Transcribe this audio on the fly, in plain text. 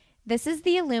This is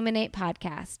the Illuminate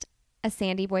Podcast, a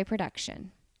Sandy Boy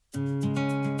production.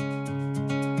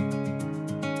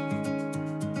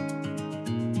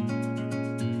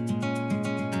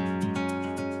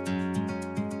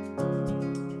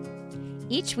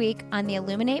 Each week on the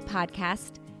Illuminate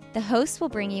Podcast, the hosts will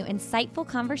bring you insightful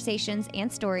conversations and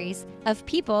stories of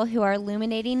people who are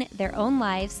illuminating their own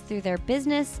lives through their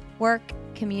business, work,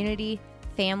 community,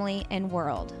 family, and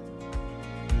world.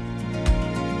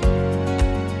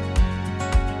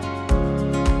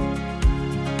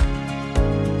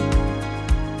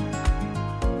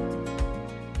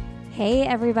 Hey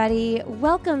everybody,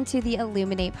 welcome to the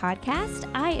Illuminate Podcast.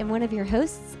 I am one of your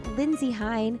hosts, Lindsay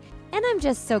Hine, and I'm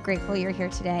just so grateful you're here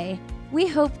today. We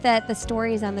hope that the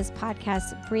stories on this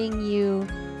podcast bring you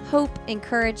hope,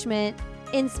 encouragement,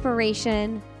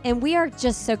 inspiration, and we are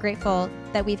just so grateful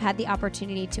that we've had the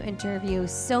opportunity to interview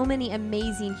so many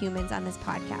amazing humans on this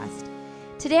podcast.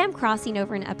 Today I'm crossing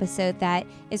over an episode that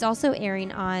is also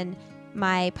airing on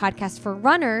my podcast for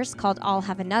runners called I'll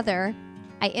Have Another.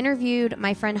 I interviewed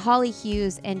my friend Hollie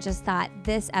Hughes and just thought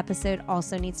this episode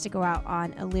also needs to go out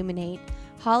on Illuminate.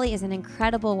 Hollie is an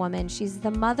incredible woman. She's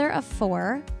the mother of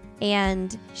 4,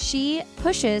 and she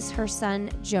pushes her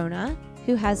son Jonah,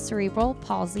 who has cerebral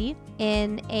palsy,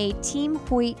 in a Team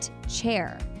Hoyt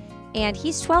chair. And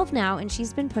he's 12 now, and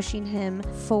she's been pushing him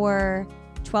for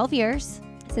 12 years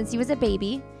since he was a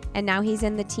baby. And now he's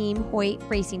in the Team Hoyt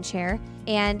racing chair.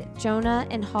 And Jonah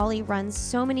and Hollie run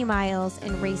so many miles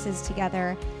and races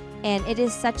together. And it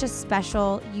is such a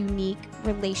special, unique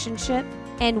relationship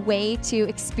and way to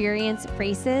experience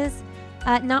races.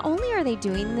 Not only are they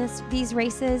doing these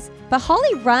races, but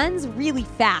Hollie runs really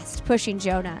fast pushing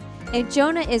Jonah. And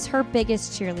Jonah is her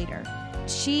biggest cheerleader.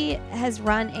 She has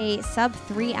run a sub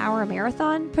 3-hour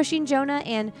marathon pushing Jonah,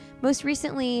 and most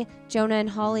recently, Jonah and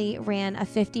Hollie ran a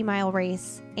 50-mile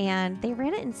race, and they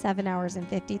ran it in 7 hours and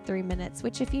 53 minutes,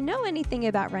 which if you know anything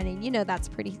about running, you know that's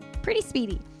pretty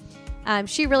speedy.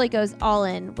 She really goes all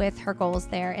in with her goals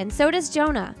there, and so does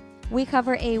Jonah. We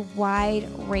cover a wide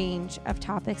range of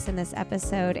topics in this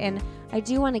episode, and I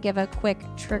do want to give a quick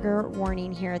trigger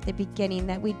warning here at the beginning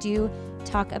that we do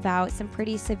talk about some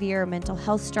pretty severe mental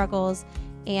health struggles,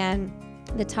 and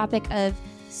the topic of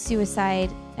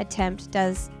suicide attempt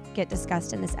does get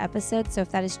discussed in this episode. So if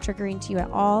that is triggering to you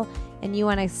at all and you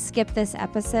want to skip this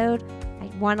episode, I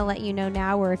want to let you know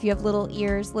now, or if you have little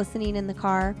ears listening in the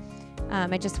car,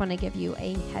 I just want to give you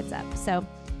a heads up. So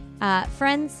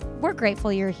friends, we're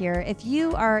grateful you're here. If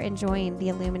you are enjoying the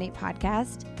Illuminate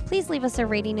Podcast, please leave us a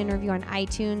rating and review on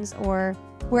iTunes or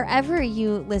wherever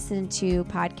you listen to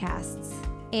podcasts.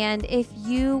 And if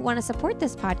you want to support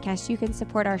this podcast, you can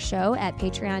support our show at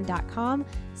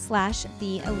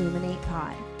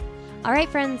patreon.com/theilluminatepod. All right,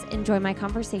 friends, enjoy my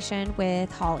conversation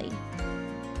with Hollie.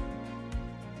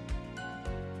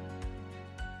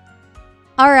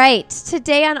 All right,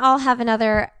 today on I'll Have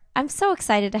Another, I'm so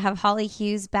excited to have Hollie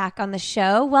Hughes back on the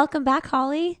show. Welcome back,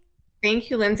 Hollie. Thank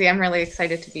you, Lindsay. I'm really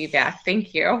excited to be back.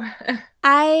 Thank you.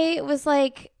 I was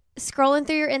scrolling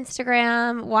through your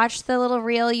Instagram, watched the little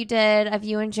reel you did of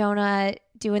you and Jonah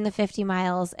doing the 50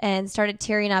 miles and started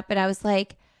tearing up. And I was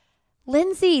like,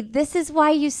 Lindsay, this is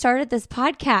why you started this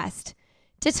podcast,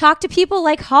 to talk to people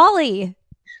like Hollie.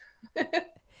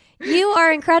 You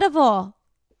are incredible.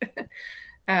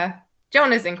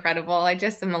 Jonah's incredible. I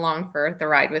just am along for the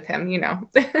ride with him, you know.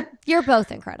 You're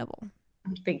both incredible.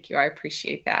 Thank you. I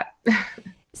appreciate that.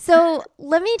 So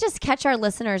let me just catch our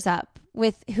listeners up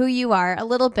with who you are a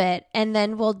little bit, and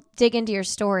then we'll dig into your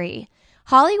story.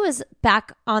 Hollie was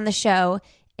back on the show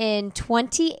in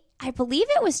I believe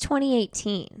it was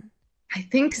 2018. I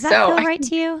think so. Does that feel right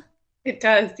to you? It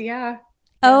does, yeah.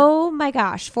 Oh my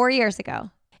gosh, 4 years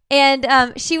ago. And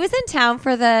she was in town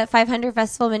for the 500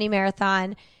 Festival Mini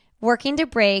Marathon, working to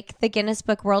break the Guinness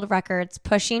Book World Records,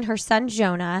 pushing her son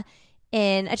Jonah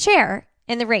in a chair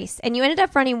in the race. And you ended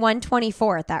up running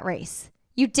 1:24 at that race.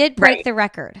 You did break the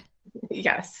record.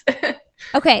 Yes.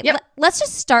 Okay, yep. Let's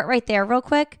just start right there real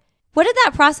quick. What did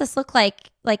that process look like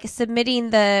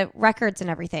submitting the records and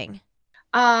everything?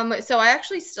 So I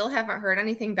actually still haven't heard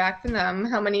anything back from them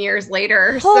how many years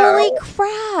later. Holy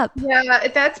crap. Yeah,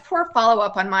 that's poor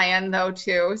follow-up on my end though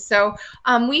too. So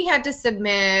we had to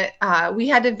submit, we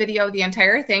had to video the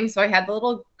entire thing. So I had the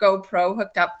little GoPro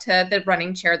hooked up to the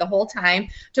running chair the whole time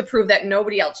to prove that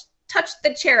nobody else touched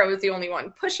the chair. I was the only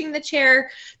one pushing the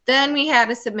chair. Then we had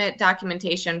to submit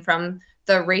documentation from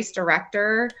the race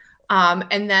director.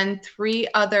 And then 3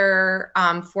 other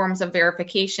forms of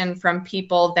verification from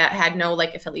people that had no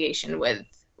affiliation with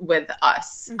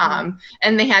us. Mm-hmm.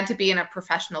 And they had to be in a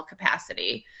professional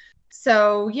capacity.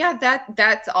 So yeah,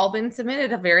 that's all been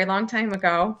submitted a very long time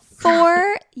ago.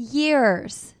 4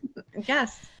 years.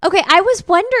 Yes. Okay, I was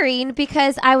wondering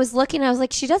because I was looking, I was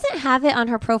like, she doesn't have it on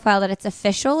her profile that it's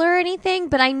official or anything,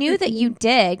 but I knew that you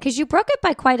did because you broke it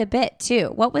by quite a bit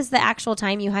too. What was the actual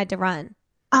time you had to run?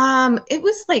 It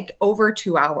was like over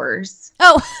 2 hours.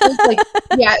 Oh,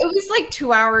 It was like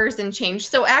 2 hours and change.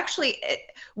 So actually,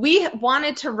 we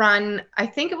wanted to run, I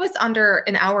think it was under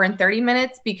an hour and 30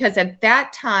 minutes because at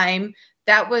that time,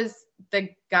 that was the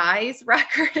guy's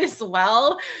record as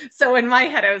well. So in my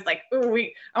head, I was like, ooh,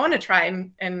 I want to try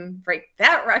and break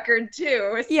that record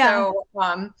too. Yeah.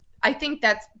 So I think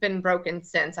that's been broken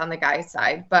since on the guy's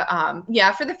side. But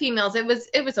yeah, for the females, it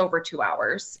was over 2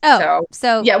 hours. Oh,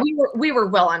 so yeah, we were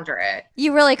well under it.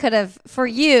 you really could have, for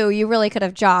you really could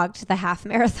have jogged the half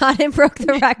marathon and broke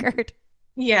the record.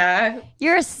 Yeah.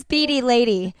 You're a speedy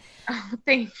lady. Oh,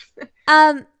 thanks.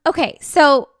 Okay,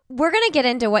 so we're going to get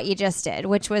into what you just did,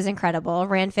 which was incredible.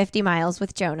 Ran 50 miles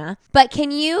with Jonah. But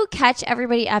can you catch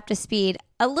everybody up to speed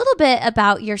a little bit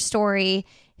about your story,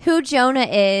 who Jonah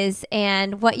is,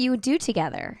 and what you do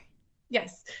together?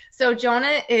 Yes. So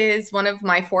Jonah is one of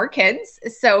my 4 kids.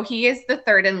 So he is the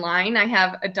third in line. I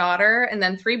have a daughter and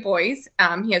then 3 boys.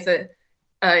 He has a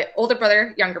older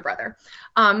brother, younger brother.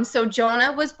 So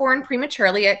Jonah was born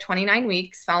prematurely at 29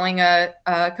 weeks following a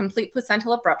complete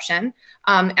placental abruption.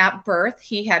 At birth,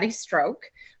 he had a stroke,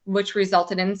 which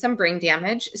resulted in some brain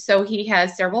damage. So he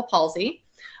has cerebral palsy.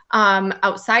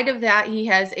 Outside of that, he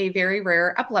has a very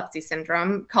rare epilepsy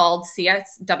syndrome called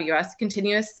CSWS,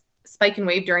 continuous spike and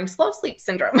wave during slow sleep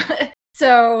syndrome.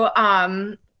 So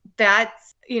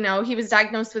that's, he was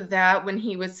diagnosed with that when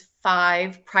he was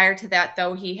 5. Prior to that,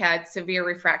 though, he had severe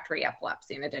refractory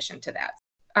epilepsy in addition to that.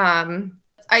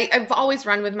 I've always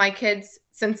run with my kids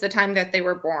since the time that they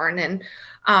were born. And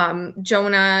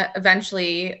Jonah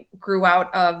eventually grew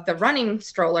out of the running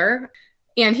stroller.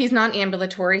 And he's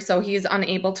non-ambulatory, so he's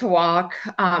unable to walk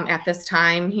at this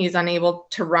time. He's unable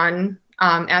to run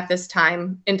at this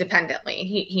time independently.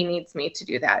 He needs me to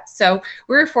do that. So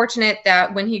we were fortunate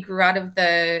that when he grew out of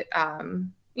the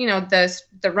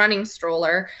running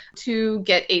stroller to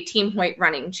get a Team Hoyt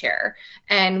running chair.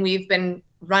 And we've been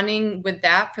running with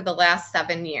that for the last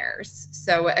 7 years.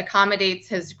 So it accommodates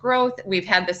his growth. We've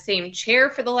had the same chair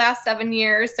for the last 7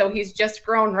 years. So he's just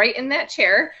grown right in that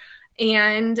chair.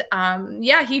 And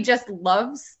he just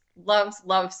loves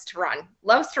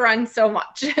to run so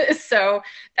much. So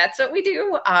that's what we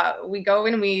do. We go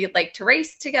and we like to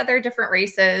race together, different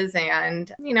races,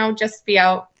 and just be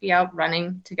out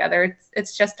running together.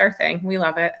 It's just our thing. We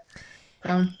love it.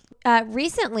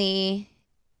 Recently,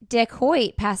 Dick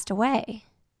Hoyt passed away.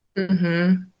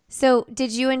 Mm-hmm. So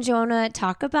did you and Jonah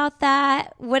talk about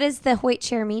that? What does the Hoyt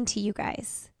chair mean to you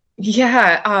guys?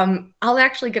 Yeah, I'll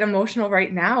actually get emotional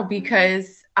right now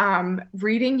because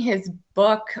reading his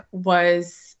book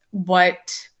was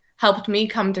what helped me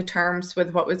come to terms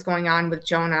with what was going on with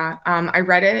Jonah. I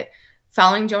read it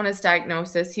following Jonah's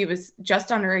diagnosis. He was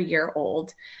just under a year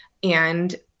old,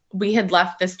 and we had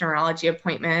left this neurology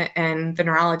appointment, and the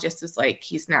neurologist was like,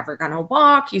 he's never going to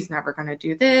walk. He's never going to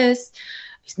do this.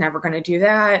 He's never going to do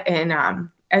that. And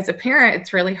as a parent,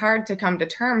 it's really hard to come to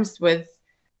terms with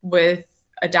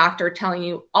a doctor telling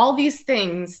you all these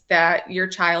things that your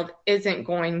child isn't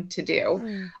going to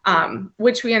do,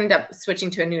 which we ended up switching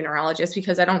to a new neurologist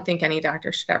because I don't think any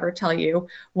doctor should ever tell you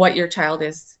what your child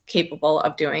is capable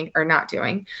of doing or not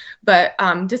doing. But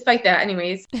despite that,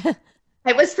 anyways,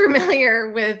 I was familiar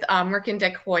with Merck and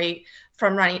Dick Hoyt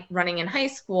from running in high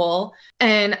school,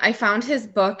 and I found his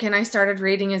book and I started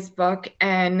reading his book,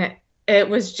 and it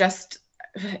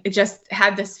just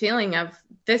had this feeling of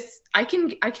this, I can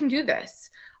do this.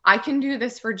 I can do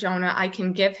this for Jonah. I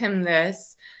can give him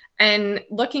this. And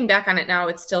looking back on it now,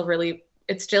 it's still really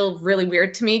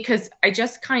weird to me because I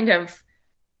just kind of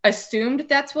assumed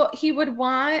that's what he would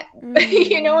want, and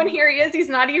here he is. He's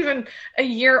not even a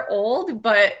year old,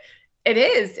 but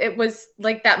it was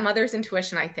like that mother's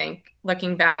intuition, I think,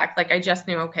 looking back. Like I just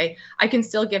knew, okay, I can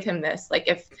still give him this. Like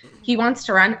if he wants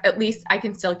to run, at least I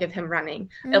can still give him running.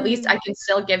 At least I can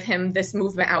still give him this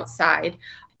movement outside.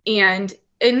 And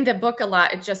in the book a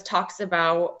lot, it just talks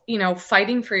about,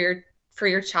 fighting for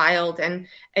your child and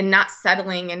not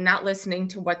settling and not listening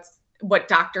to what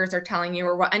doctors are telling you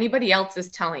or what anybody else is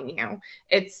telling you.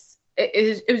 It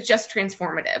was just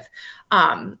transformative.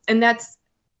 And that's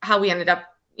how we ended up,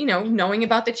 knowing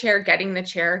about the chair, getting the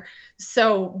chair.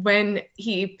 So when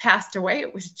he passed away,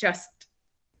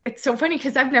 it's so funny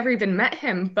because I've never even met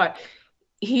him, but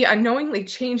he unknowingly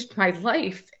changed my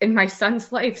life and my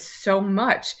son's life so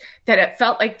much that it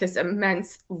felt like this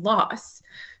immense loss.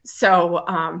 So,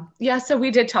 so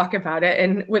we did talk about it,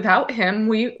 and without him,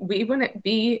 we wouldn't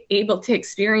be able to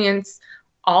experience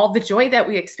all the joy that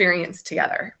we experienced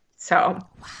together. So,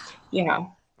 Wow. yeah.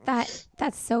 That's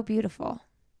so beautiful.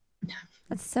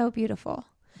 That's so beautiful.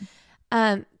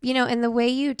 And the way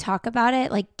you talk about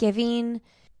it, like giving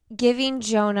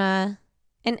Jonah,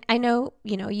 and I know,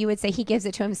 you would say he gives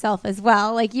it to himself as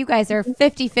well. Like you guys are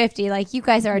 50-50, like you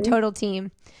guys are a total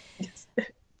team. Yes.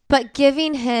 But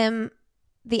giving him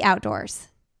the outdoors,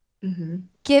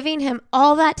 giving him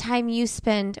all that time you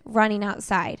spend running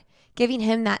outside, giving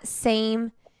him that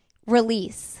same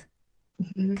release,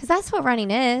 because that's what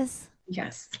running is.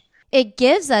 Yes. It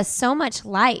gives us so much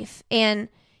life. And,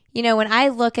 when I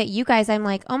look at you guys, I'm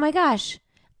like, oh my gosh,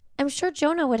 I'm sure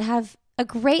Jonah would have a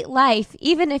great life.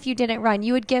 Even if you didn't run,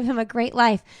 you would give him a great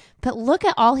life. But look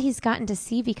at all he's gotten to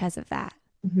see because of that.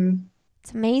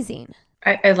 It's amazing.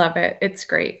 I love it. It's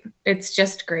great. It's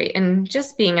just great. And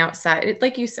just being outside,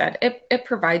 like you said, it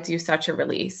provides you such a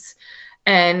release.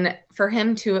 And for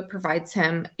him too, it provides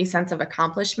him a sense of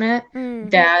accomplishment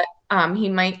that he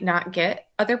might not get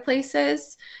other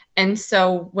places. And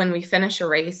so when we finish a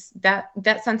race,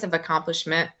 that sense of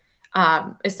accomplishment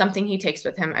is something he takes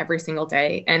with him every single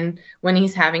day. And when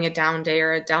he's having a down day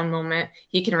or a down moment,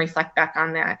 he can reflect back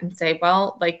on that and say,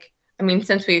 well,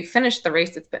 since we finished the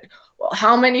race, it's been, well,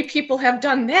 how many people have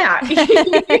done that?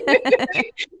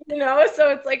 So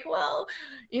it's like, well,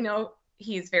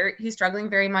 he's struggling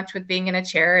very much with being in a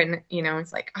chair. And,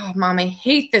 it's like, oh, Mom, I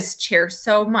hate this chair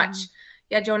so much.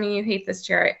 Yeah, Jonah, you hate this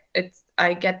chair.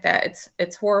 I get that.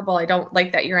 It's horrible. I don't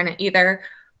like that you're in it either.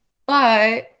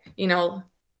 But,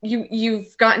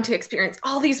 you've gotten to experience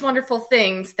all these wonderful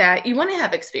things that you want to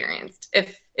have experienced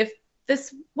if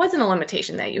this wasn't a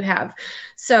limitation that you have.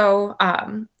 So,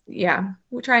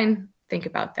 we'll try and think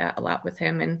about that a lot with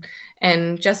him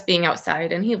and just being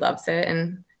outside, and he loves it.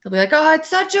 And he'll be like, oh, it's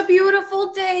such a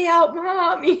beautiful day out,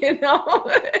 Mom.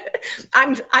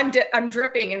 I'm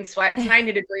dripping in sweat,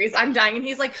 90 degrees. I'm dying. And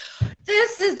he's like,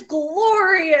 this is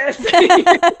glorious. Isn't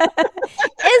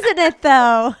it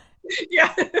though?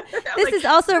 Yeah. This is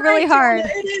also really hard.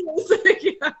 It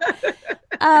is. Yeah.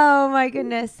 Oh my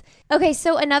goodness. Okay.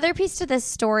 So another piece to this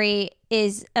story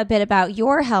is a bit about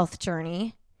your health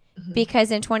journey,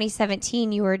 because in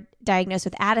 2017 you were diagnosed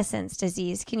with Addison's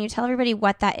disease. Can you tell everybody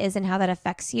what that is and how that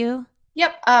affects you?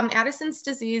 Yep. Addison's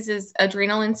disease is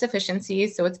adrenal insufficiency.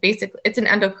 So it's an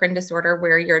endocrine disorder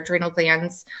where your adrenal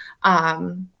glands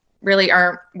really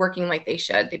aren't working like they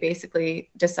should. They basically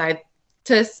decide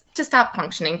to stop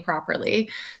functioning properly.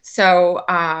 So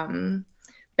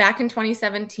back in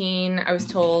 2017, I was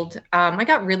told I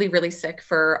got really, really sick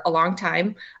for a long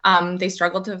time. They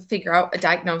struggled to figure out a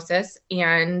diagnosis.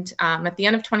 And at the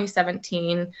end of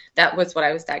 2017, that was what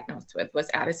I was diagnosed with, was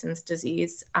Addison's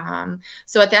disease.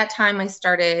 So at that time, I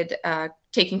started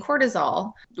taking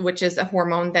cortisol, which is a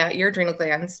hormone that your adrenal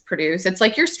glands produce. It's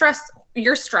like your stress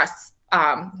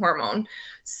hormone.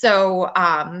 So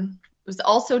was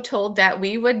also told that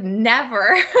we would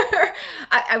never,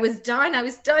 I was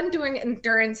done doing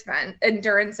endurance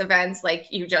events. Like,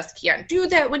 you just can't do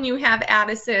that when you have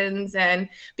Addison's, and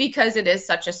because it is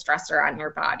such a stressor on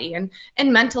your body, and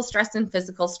mental stress and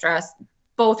physical stress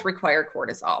both require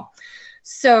cortisol.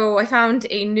 So I found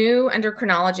a new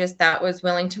endocrinologist that was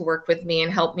willing to work with me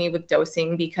and help me with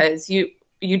dosing, because you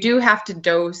do have to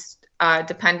dose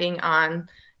depending on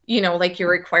like your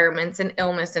requirements and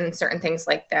illness and certain things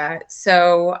like that.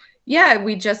 So yeah,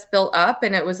 we just built up,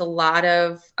 and it was a lot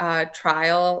of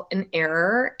trial and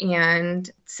error.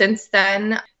 And since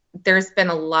then, there's been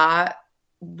a lot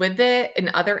with it and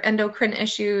other endocrine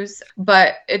issues,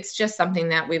 but it's just something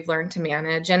that we've learned to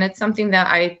manage. And it's something that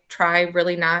I try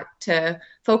really not to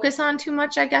focus on too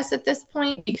much, I guess, at this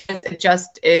point, because it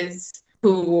just is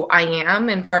who I am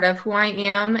and part of who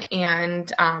I am.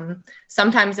 And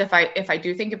sometimes if I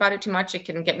do think about it too much, it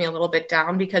can get me a little bit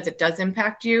down, because it does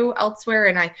impact you elsewhere.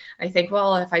 And I think,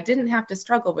 well, if I didn't have to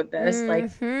struggle with this, like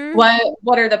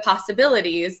what are the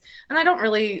possibilities? And I don't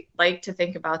really like to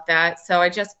think about that. So I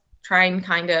just try and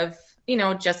kind of,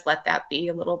 just let that be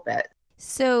a little bit.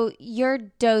 So you're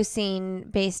dosing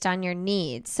based on your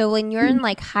needs. So when you're in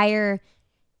like higher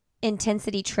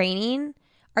intensity training,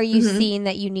 are you seeing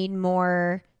that you need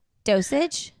more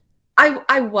dosage?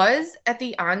 I was at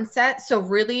the onset, so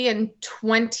really in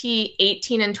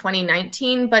 2018 and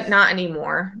 2019, but not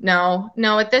anymore. No,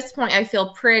 at this point I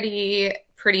feel pretty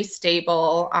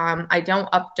stable. I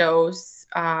don't updose.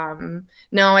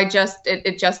 No, it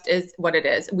just is what it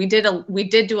is. We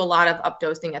did do a lot of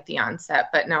updosing at the onset,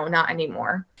 but no, not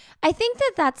anymore. I think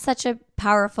that that's such a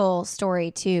powerful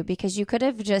story too, because you could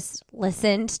have just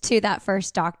listened to that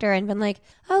first doctor and been like,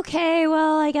 okay,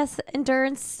 well, I guess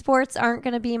endurance sports aren't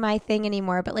going to be my thing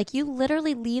anymore. But like, you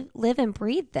literally live and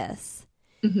breathe this.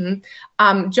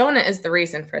 Jonah is the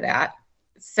reason for that.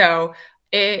 So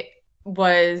it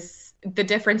was the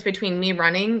difference between me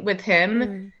running with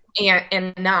him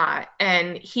and not.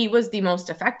 And he was the most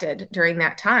affected during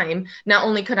that time. Not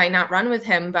only could I not run with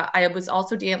him, but I was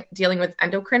also dealing with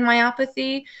endocrine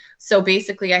myopathy. So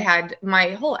basically I had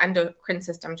my whole endocrine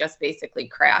system just basically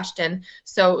crashed. And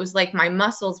so it was like my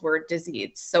muscles were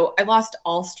diseased. So I lost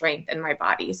all strength in my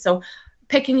body. So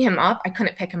picking him up, I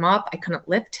couldn't pick him up. I couldn't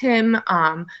lift him.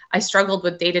 I struggled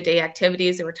with day-to-day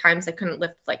activities. There were times I couldn't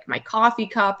lift like my coffee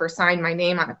cup or sign my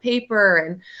name on a paper.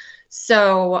 And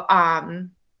so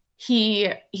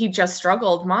he just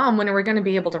struggled. Mom, when are we going to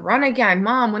be able to run again?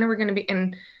 Mom, when are we going to be?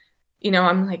 And,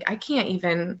 I'm like, I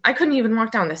couldn't even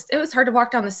walk down this. It was hard to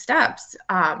walk down the steps.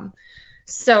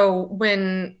 So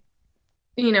when,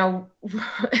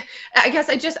 I guess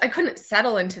I couldn't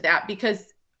settle into that because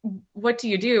what do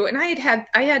you do? And I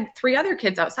had 3 other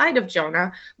kids outside of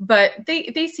Jonah, but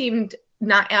they seemed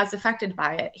not as affected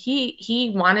by it.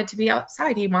 He wanted to be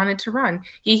outside. He wanted to run.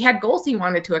 He had goals he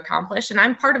wanted to accomplish, and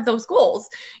I'm part of those goals,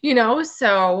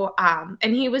 So,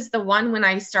 and he was the one when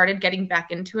I started getting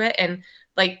back into it. And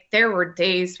like, there were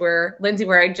days where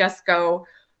I just go,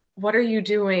 what are you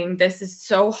doing? This is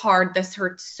so hard. This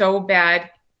hurts so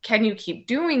bad. Can you keep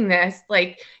doing this?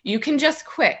 Like, you can just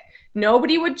quit.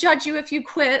 Nobody would judge you if you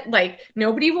quit. Like,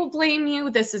 nobody will blame you.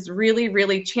 This is really,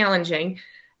 really challenging.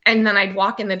 And then I'd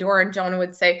walk in the door and Jonah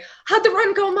would say, how'd the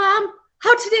run go, Mom?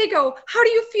 How'd today go? How do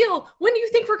you feel? When do you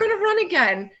think we're going to run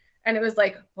again? And it was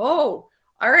like, oh,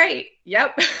 all right.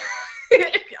 Yep.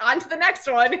 On to the next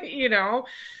one,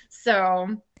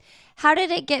 So how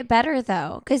did it get better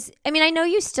though? Because I know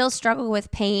you still struggle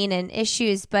with pain and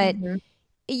issues, but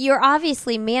you're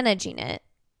obviously managing it.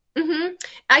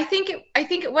 I think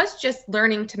it was just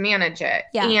learning to manage it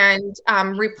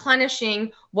and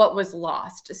replenishing what was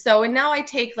lost. So, and now I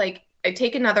take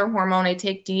another hormone. I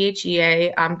take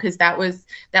DHEA because that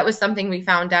was something we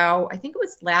found out. I think it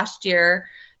was last year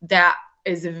that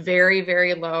is very,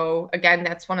 very low. Again,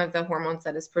 that's one of the hormones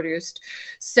that is produced.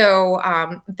 So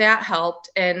that helped.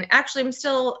 And actually, I'm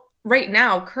still right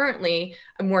now, currently,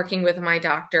 I'm working with my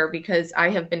doctor because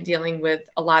I have been dealing with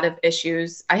a lot of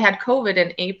issues. I had COVID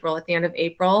in April, at the end of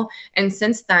April. And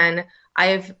since then, I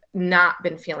have not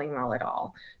been feeling well at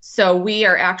all. So we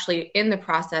are actually in the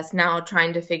process now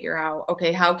trying to figure out,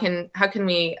 okay, how can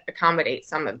we accommodate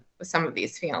some of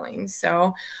these feelings?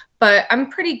 So, but I'm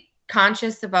pretty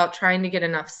conscious about trying to get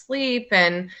enough sleep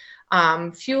and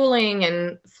fueling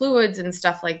and fluids and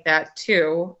stuff like that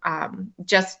too,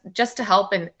 just to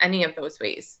help in any of those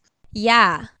ways.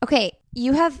 Yeah. Okay.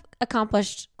 You have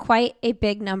accomplished quite a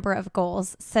big number of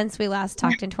goals since we last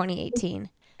talked in 2018.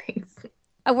 Thanks.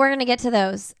 We're going to get to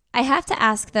those. I have to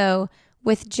ask though,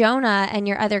 with Jonah and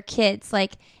your other kids,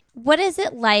 like, what is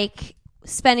it like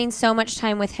spending so much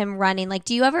time with him running? Like,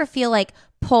 do you ever feel like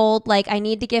pulled, like I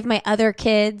need to give my other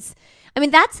kids?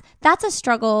 That's a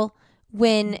struggle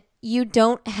when you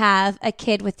don't have a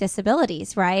kid with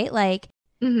disabilities, right? Like,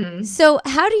 So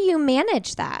how do you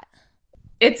manage that?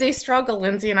 It's a struggle,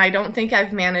 Lindsay, and I don't think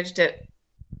I've managed it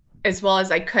as well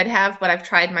as I could have, but I've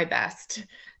tried my best.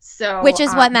 So, which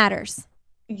is what matters.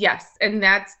 Yes, and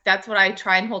that's what I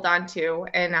try and hold on to,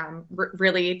 and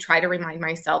really try to remind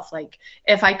myself, like,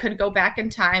 if I could go back in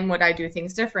time, would I do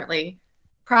things differently?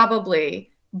 Probably.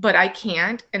 But I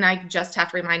can't, and I just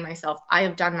have to remind myself, I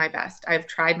have done my best. I have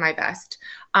tried my best.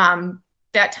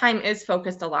 That time is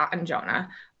focused a lot on Jonah,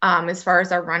 as far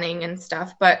as our running and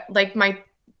stuff. But like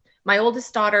my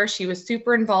oldest daughter, she was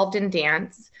super involved in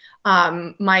dance.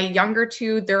 My younger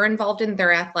 2, they're involved in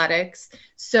their athletics.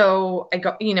 So I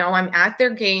go, I'm at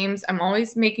their games. I'm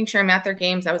always making sure I'm at their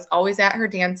games. I was always at her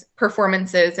dance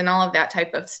performances and all of that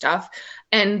type of stuff.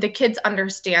 And the kids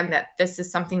understand that this is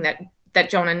something that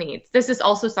Jonah needs. This is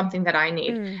also something that I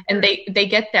need. And they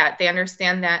get that. They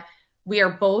understand that we are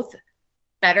both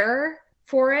better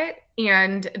for it.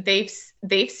 And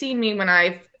they've seen me when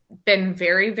I've been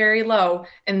very, very low,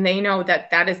 and they know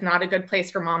that is not a good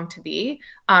place for Mom to be.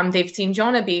 They've seen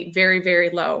Jonah be very, very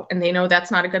low, and they know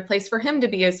that's not a good place for him to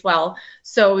be as well.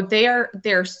 So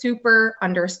they're super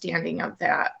understanding of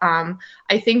that.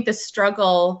 I think the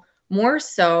struggle more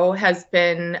so has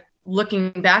been looking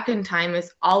back in time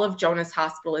is all of Jonah's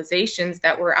hospitalizations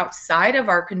that were outside of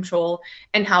our control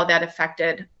and how that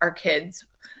affected our kids.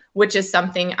 which is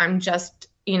something I'm just,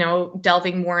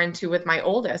 delving more into with my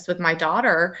oldest, with my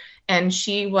daughter. And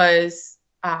she was,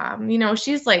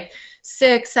 she's like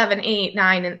 6, 7, 8,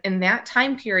 9, in that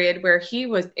time period where he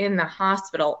was in the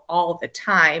hospital all the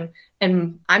time.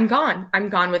 And I'm gone. I'm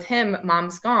gone with him.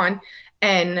 Mom's gone.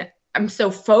 And I'm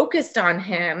so focused on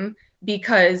him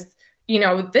because,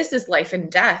 this is life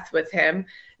and death with him,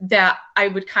 that I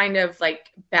would kind of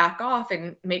like back off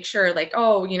and make sure like,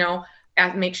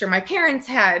 make sure my parents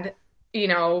had,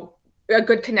 a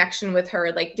good connection with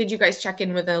her. Like, did you guys check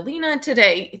in with Alina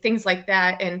today? Things like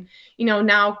that. And,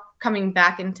 now coming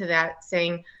back into that,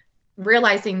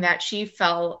 realizing that she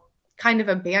felt kind of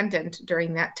abandoned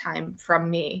during that time from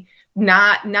me,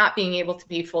 not being able to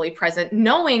be fully present,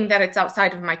 knowing that it's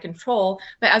outside of my control.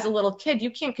 But as a little kid,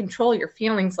 you can't control your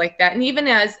feelings like that. And even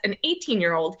as an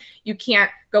 18-year-old, you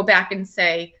can't go back and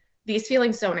say, these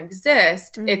feelings don't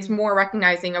exist. It's more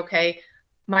recognizing, okay,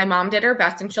 my mom did her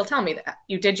best and she'll tell me that.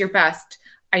 You did your best.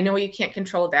 I know you can't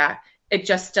control that. It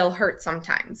just still hurts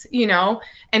sometimes,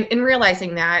 and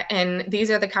realizing that. And these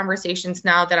are the conversations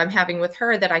now that I'm having with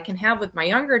her that I can have with my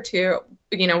younger two,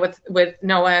 with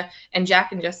Noah and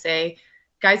Jack, and just say,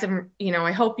 guys,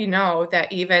 I hope you know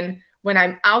that even when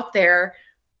I'm out there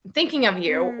thinking of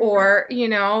you, or,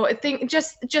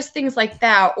 just things like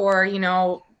that, or,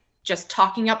 just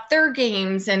talking up their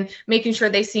games and making sure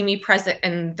they see me present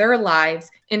in their lives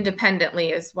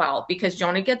independently as well, because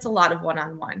Jonah gets a lot of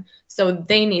one-on-one. So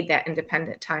they need that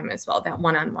independent time as well, that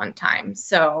one-on-one time.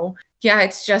 So yeah,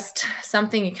 it's just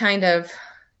something you kind of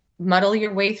muddle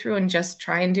your way through and just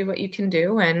try and do what you can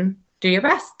do and do your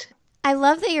best. I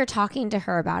love that you're talking to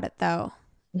her about it though.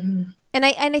 And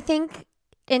I think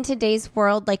in today's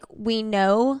world, like, we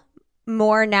know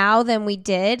more now than we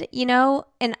did,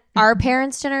 in our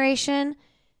parents' generation,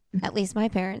 at least my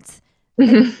parents,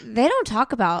 they don't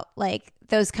talk about like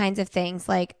those kinds of things,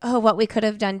 like, oh, what we could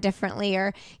have done differently,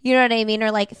 or, you know what I mean?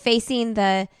 Or like facing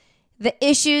the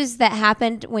issues that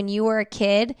happened when you were a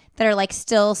kid that are like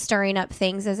still stirring up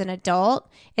things as an adult.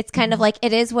 It's kind of like,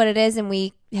 it is what it is, and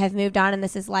we have moved on and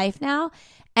this is life now.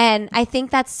 And I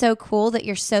think that's so cool that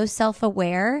you're so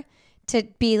self-aware to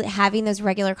be having those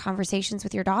regular conversations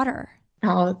with your daughter.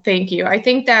 Oh, thank you. I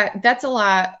think that's a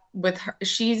lot with her.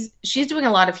 She's doing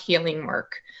a lot of healing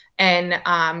work, and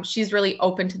she's really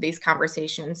open to these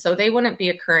conversations. So they wouldn't be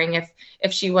occurring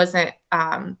if she wasn't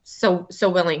so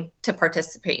willing to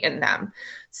participate in them.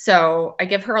 So I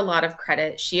give her a lot of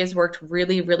credit. She has worked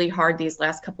really, really hard these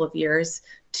last couple of years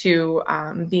to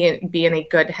be in a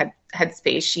good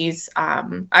headspace. She's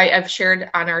I've shared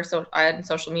on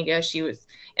social media, she was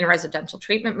in residential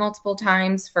treatment multiple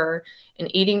times for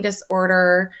an eating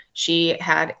disorder. She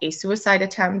had a suicide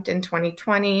attempt in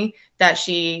 2020 that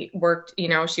she worked,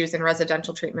 she was in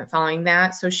residential treatment following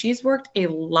that. So she's worked a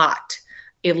lot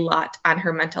on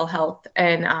her mental health.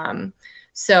 And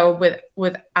so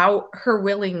without her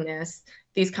willingness,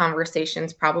 these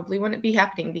conversations probably wouldn't be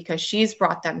happening, because she's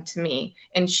brought them to me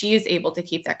and she is able to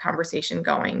keep that conversation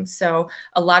going. So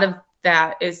a lot of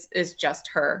that is just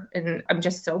her, and I'm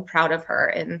just so proud of her.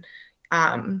 And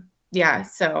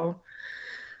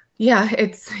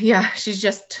she's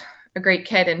just a great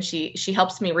kid, and she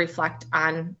helps me reflect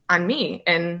on me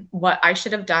and what I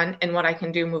should have done and what I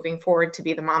can do moving forward to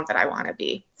be the mom that I want to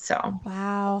be. So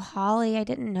wow, Hollie, I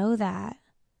didn't know that.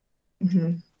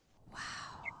 Wow.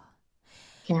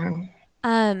 Yeah.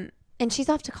 And she's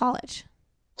off to college.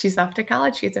 She's off to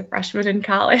college. She's a freshman in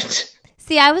college.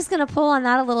 See, I was going to pull on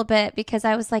that a little bit, because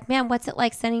I was like, man, what's it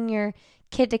like sending your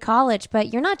kid to college?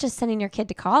 But you're not just sending your kid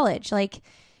to college. Like,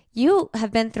 you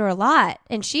have been through a lot,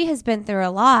 and she has been through a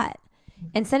lot.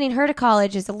 And sending her to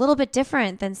college is a little bit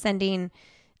different than sending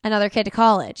another kid to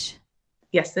college.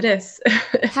 Yes, it is.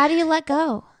 How do you let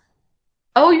go?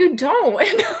 Oh, you don't.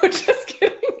 No, just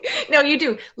kidding. No, you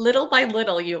do. Little by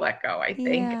little, you let go, I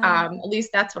think. Yeah. At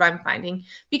least that's what I'm finding,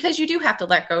 because you do have to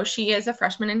let go. She is a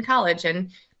freshman in college,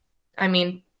 and I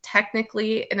mean,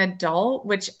 technically an adult,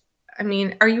 which, I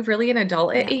mean, are you really an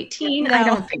adult at 18? No. I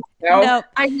don't think so. No.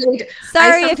 I really,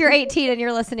 Sorry if you're 18 and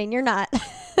you're listening, you're not.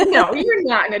 No, you're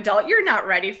not an adult. You're not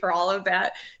ready for all of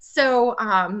that. So,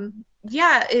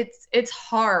 yeah, it's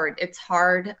hard. It's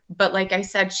hard. But like I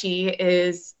said, she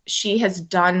has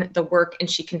done the work,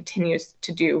 and she continues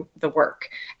to do the work.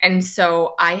 And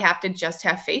so I have to just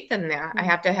have faith in that. I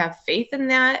have to have faith in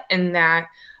that, and that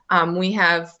we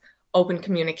have open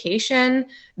communication,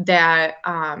 that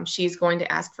she's going to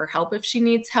ask for help if she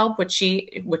needs help, which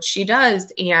she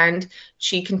does, and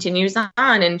she continues on,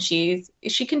 and she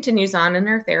continues on in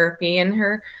her therapy and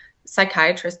her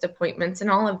psychiatrist appointments and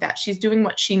all of that. She's doing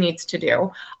what she needs to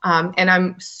do. And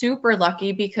I'm super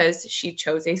lucky because she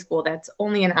chose a school that's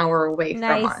only an hour away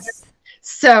from us.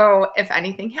 So if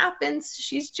anything happens,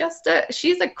 she's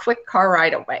a quick car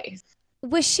ride away.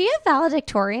 Was she a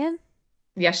valedictorian?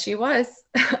 Yes, she was.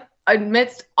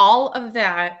 Amidst all of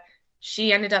that,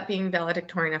 she ended up being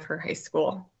valedictorian of her high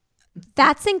school.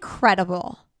 That's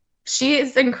incredible. She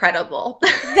is incredible.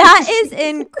 That is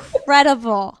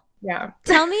incredible. Yeah.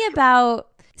 Tell me about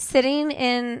sitting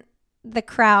in the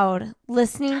crowd,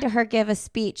 listening to her give a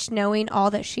speech, knowing all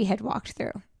that she had walked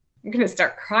through. I'm going to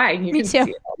start crying. Me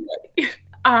too.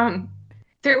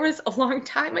 There was a long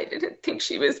time I didn't think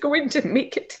she was going to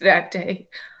make it to that day.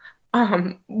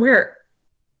 Where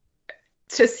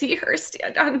to see her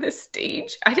stand on this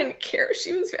stage, I didn't care if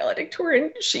she was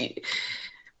valedictorian. She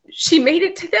made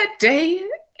it to that day,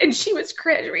 and she was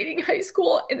graduating high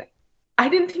school, and I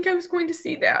didn't think I was going to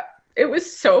see that. It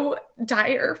was so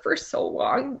dire for so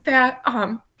long that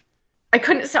I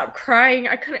couldn't stop crying.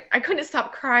 I couldn't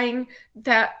stop crying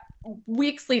that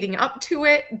weeks leading up to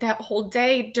it, that whole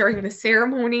day during the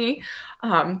ceremony.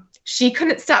 She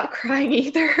couldn't stop crying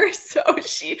either. So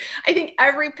I think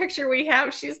every picture we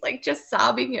have, she's like just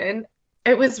sobbing, and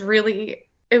it was really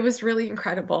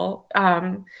incredible.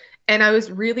 And I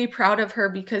was really proud of her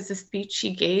because the speech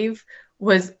she gave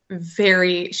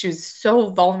she was so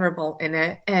vulnerable in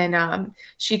it. And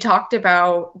she talked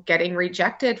about getting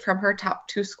rejected from her top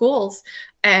 2 schools,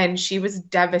 and she was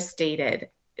devastated.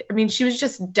 I mean, she was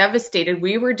just devastated.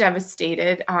 We were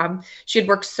devastated. She had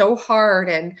worked so hard,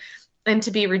 and to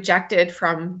be rejected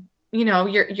from,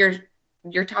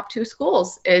 your top 2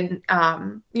 schools. And,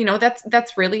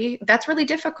 that's really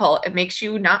difficult. It makes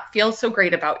you not feel so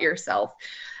great about yourself.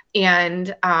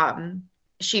 And,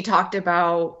 she talked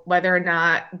about whether or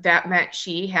not that meant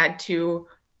she had to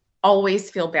always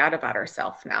feel bad about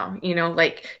herself now,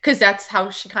 because that's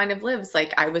how she kind of lives.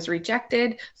 Like, I was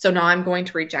rejected, so now I'm going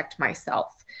to reject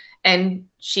myself. And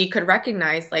she could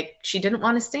recognize, like, she didn't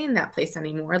want to stay in that place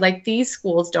anymore. Like, these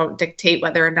schools don't dictate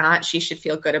whether or not she should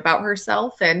feel good about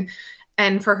herself.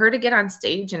 And for her to get on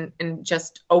stage and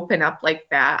just open up like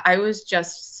that, I was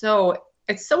just so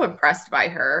impressed by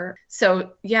her.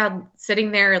 So yeah,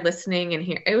 sitting there listening and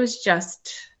hearing, it was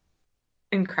just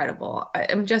incredible.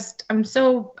 I'm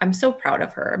so proud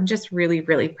of her. I'm just really,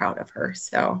 really proud of her.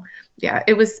 So yeah,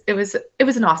 it was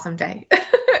an awesome day.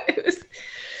 It was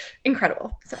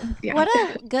incredible. So yeah. What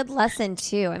a good lesson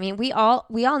too. I mean, we all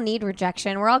need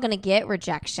rejection. We're all going to get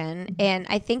rejection. Mm-hmm. And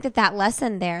I think that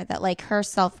lesson there, that like her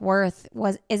self-worth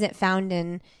isn't found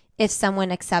in if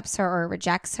someone accepts her or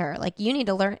rejects her. Like, you need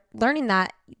to learning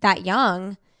that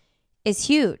young is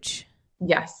huge.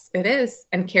 Yes, it is.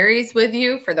 And carries with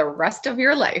you for the rest of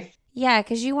your life. Yeah,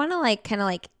 because you want to like kind of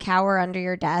like cower under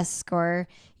your desk, or,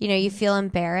 you feel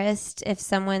embarrassed if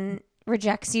someone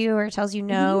rejects you or tells you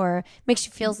no, mm-hmm. or makes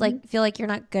you feel like you're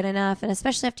not good enough. And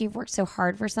especially after you've worked so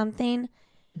hard for something.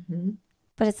 Mm-hmm.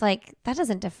 But it's like, that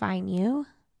doesn't define you.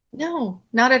 No,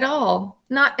 not at all.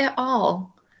 Not at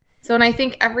all. So, and I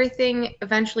think everything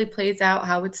eventually plays out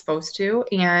how it's supposed to.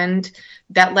 And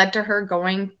that led to her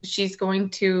she's going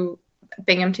to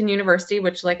Binghamton University,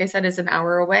 which, like I said, is an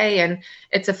hour away. And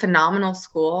it's a phenomenal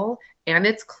school, and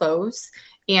it's close.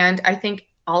 And I think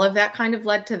all of that kind of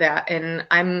led to that. And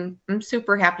I'm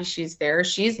super happy she's there.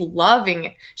 She's loving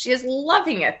it. She is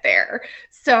loving it there.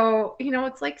 So,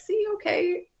 it's like, see,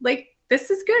 okay, like, this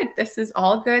is good. This is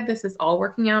all good. This is all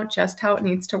working out just how it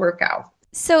needs to work out.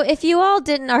 So if you all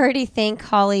didn't already think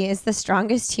Hollie is the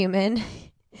strongest human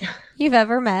you've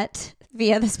ever met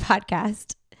via this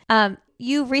podcast,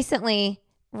 you recently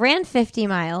ran 50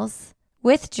 miles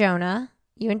with Jonah.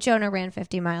 You and Jonah ran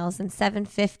 50 miles in 7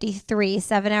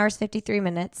 hours, 53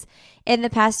 minutes. In the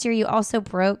past year, you also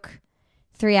broke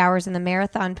 3 hours in the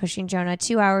marathon, pushing Jonah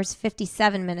 2 hours,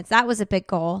 57 minutes. That was a big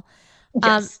goal.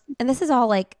 Yes. And this is all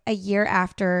like a year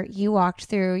after you walked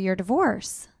through your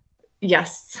divorce.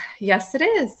 Yes, it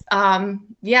is.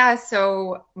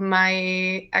 So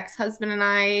my ex-husband and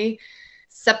I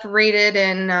separated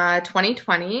in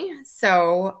 2020.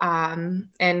 So,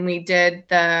 and we did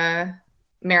the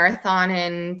marathon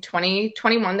in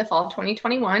 2021, the fall of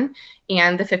 2021,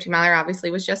 and the 50 miler obviously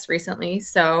was just recently.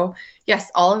 So yes,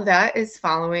 all of that is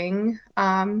following,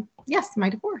 my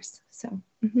divorce. So,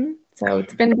 so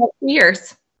it's been about 2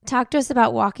 years. Talk to us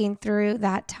about walking through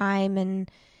that time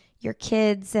and your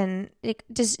kids, and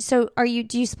do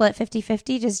you split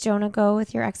 50-50? Does Jonah go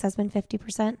with your ex-husband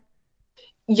 50%?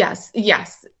 Yes,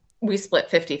 we split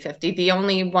 50-50. The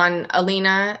only one,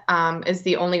 Alina, is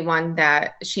the only one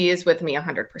that she is with me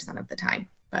 100% of the time.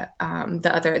 But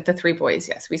the three boys,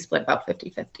 yes, we split about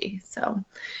 50-50. So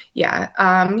yeah.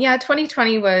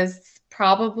 2020 was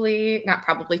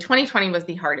 2020 was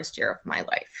the hardest year of my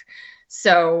life.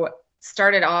 So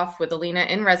started off with Alina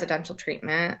in residential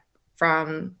treatment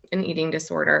from an eating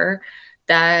disorder.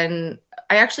 Then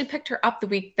I actually picked her up the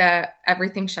week that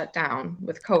everything shut down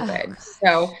with COVID.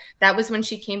 So that was when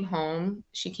she came home.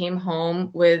 She came home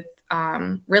with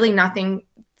really nothing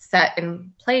set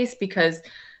in place because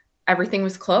everything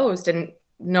was closed and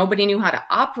nobody knew how to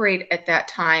operate at that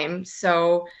time.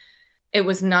 So it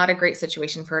was not a great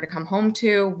situation for her to come home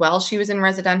to. While she was in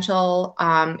residential,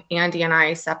 Andy and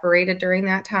I separated during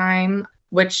that time,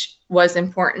 which was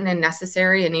important and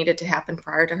necessary and needed to happen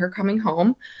prior to her coming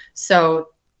home. So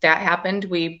that happened.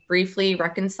 We briefly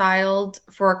reconciled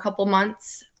for a couple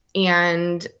months.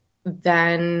 And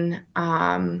then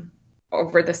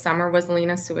over the summer was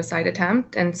Lena's suicide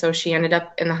attempt. And so she ended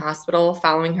up in the hospital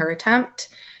following her attempt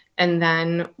and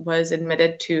then was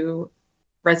admitted to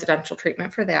residential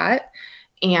treatment for that.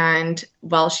 And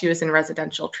while she was in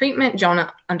residential treatment,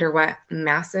 Jonah underwent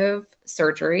massive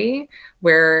surgery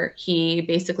where he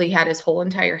basically had his whole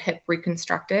entire hip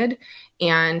reconstructed,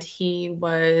 and he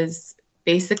was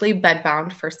basically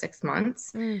bedbound for 6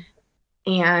 months.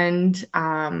 And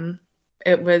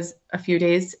it was a few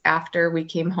days after we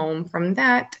came home from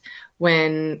that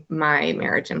when my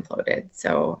marriage imploded.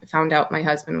 So I found out my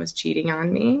husband was cheating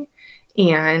on me,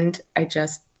 and I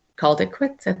just called it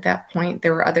quits at that point.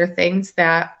 There were other things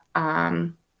that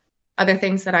I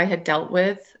had dealt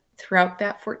with throughout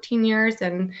that 14 years,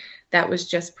 and that was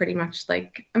just pretty much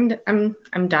like I'm done.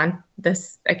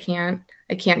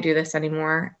 I can't do this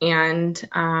anymore.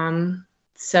 And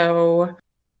so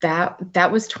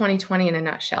that was 2020 in a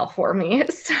nutshell for me.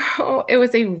 So it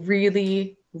was a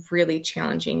really, really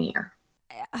challenging year.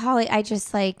 Hollie, I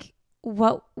just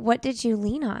what did you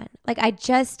lean on? I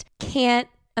just can't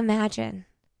imagine.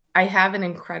 I have an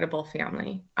incredible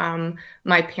family.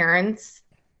 My parents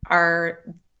are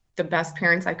the best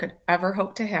parents I could ever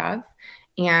hope to have.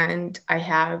 And I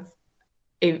have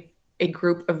a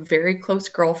group of very close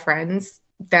girlfriends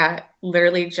that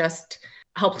literally just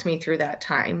helped me through that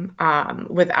time.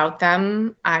 Without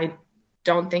them, I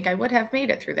don't think I would have made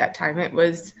it through that time. It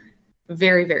was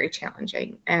very, very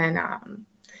challenging. And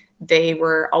they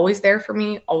were always there for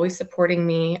me, always supporting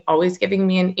me, always giving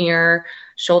me an ear,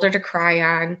 shoulder to cry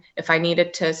on. If I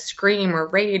needed to scream or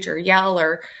rage or yell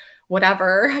or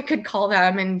whatever, I could call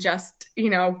them and just,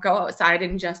 go outside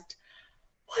and just,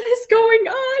 what is going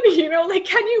on?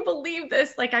 Can you believe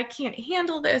this? I can't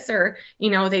handle this. Or,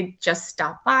 they just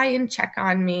stop by and check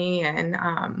on me. And,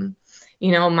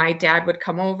 my dad would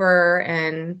come over,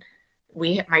 and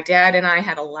my dad and I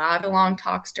had a lot of long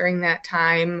talks during that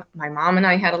time. My mom and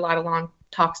I had a lot of long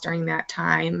talks during that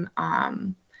time.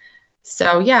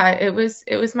 So yeah, it was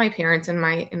my parents and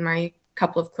my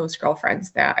couple of close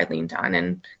girlfriends that I leaned on,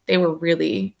 and they were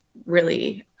really,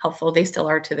 really helpful. They still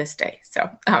are to this day. So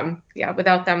yeah,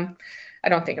 without them, I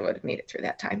don't think I would have made it through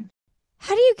that time.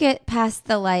 How do you get past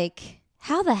the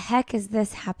how the heck is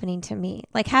this happening to me?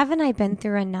 Haven't I been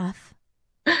through enough?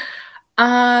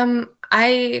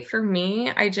 For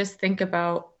me, I just think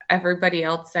about everybody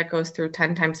else that goes through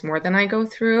 10 times more than I go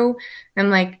through.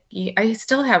 And I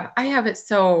have it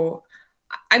so,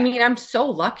 I'm so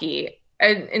lucky.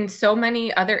 And in so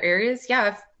many other areas, yeah,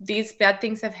 if these bad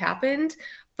things have happened,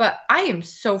 but I am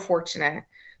so fortunate.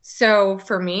 So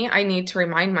for me, I need to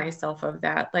remind myself of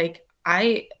that.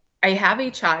 I have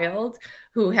a child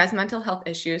who has mental health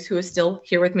issues, who is still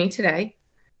here with me today,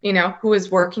 who is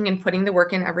working and putting the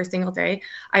work in every single day.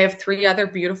 I have 3 other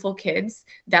beautiful kids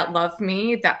that love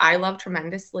me, that I love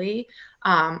tremendously.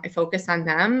 I focus on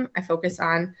them. I focus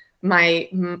on my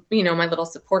little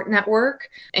support network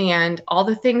and all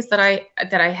the things that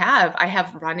I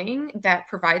have running that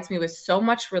provides me with so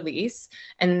much release.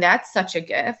 And that's such a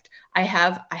gift. I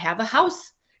have a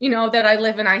house, that I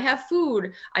live in. I have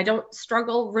food. I don't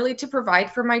struggle really to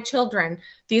provide for my children.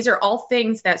 These are all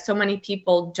things that so many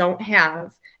people don't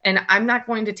have. And I'm not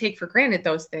going to take for granted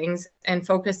those things and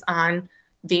focus on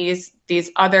these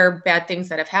other bad things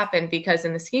that have happened, because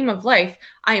in the scheme of life,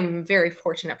 I am a very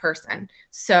fortunate person.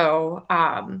 So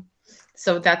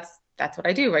that's what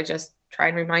I do. I just try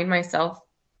and remind myself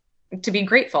to be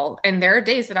grateful. And there are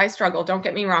days that I struggle. Don't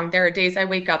get me wrong. There are days I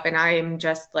wake up and I am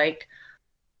just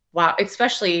wow,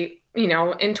 especially, in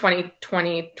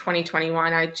 2020,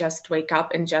 2021, I just wake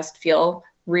up and just feel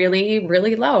really,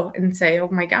 really low and say, oh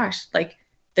my gosh,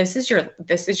 this is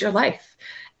your life.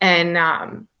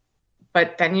 And,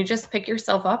 but then you just pick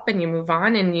yourself up and you move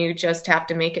on, and you just have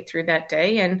to make it through that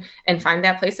day and find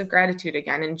that place of gratitude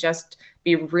again, and just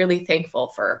be really thankful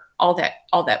for all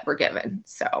that we're given.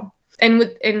 So,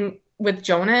 and with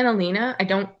Jonah and Alina,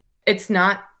 it's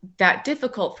not that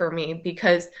difficult for me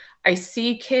because I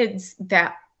see kids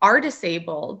that are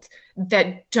disabled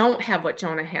that don't have what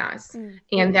Jonah has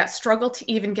and that struggle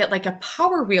to even get like a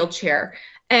power wheelchair.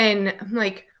 And I'm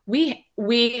like,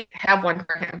 we have one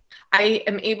for him. I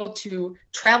am able to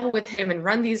travel with him and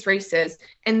run these races.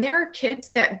 And there are kids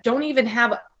that don't even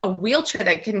have a wheelchair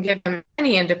that can give them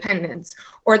any independence,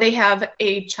 or they have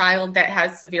a child that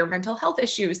has severe mental health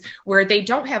issues where they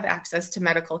don't have access to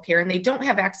medical care and they don't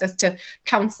have access to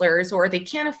counselors, or they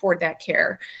can't afford that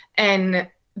care. And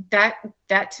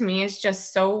that to me is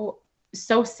just so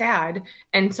sad.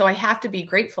 And so I have to be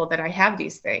grateful that I have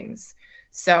these things.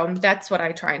 So that's what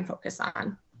I try and focus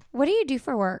on. What do you do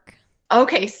for work?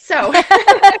 Okay, so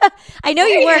I know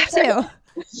you work too.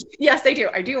 Yes, I do.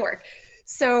 I do work.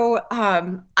 So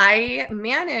I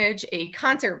manage a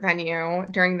concert venue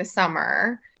during the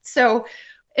summer. So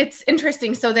it's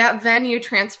interesting. So that venue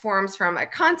transforms from a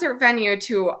concert venue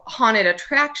to haunted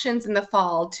attractions in the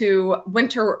fall to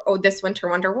this winter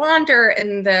Wonder Wander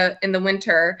in the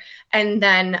winter. And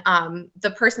then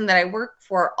the person that I work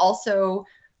for also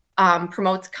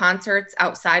promotes concerts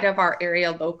outside of our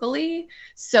area locally.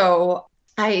 So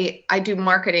I do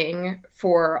marketing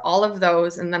for all of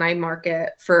those, and then I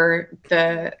market for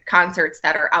the concerts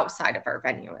that are outside of our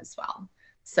venue as well.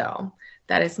 So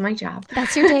that is my job.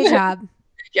 That's your day job.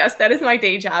 Yes, that is my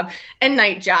day job and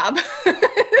night job.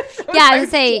 Yeah, I would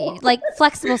say like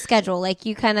flexible schedule, like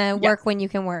you kind of work when you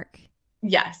can work.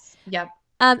 Yes. Yep.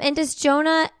 And does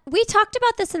Jonah, we talked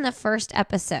about this in the first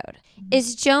episode.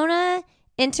 Is Jonah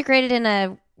integrated in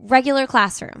a regular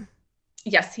classroom?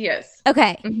 Yes, he is.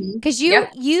 Okay. Because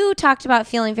you talked about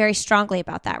feeling very strongly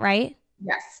about that, right?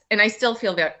 Yes. And I still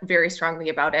feel very strongly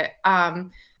about it.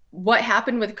 What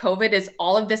happened with COVID is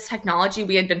all of this technology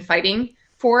we had been fighting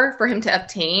for him to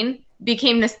obtain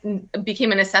became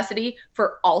a necessity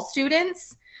for all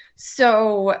students.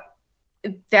 So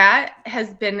that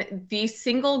has been the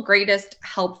single greatest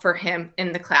help for him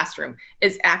in the classroom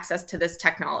is access to this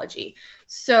technology.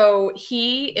 So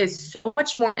he is so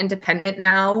much more independent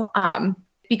now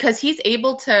because he's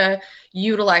able to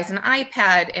utilize an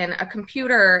iPad and a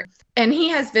computer, and he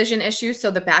has vision issues.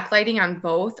 So the backlighting on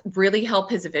both really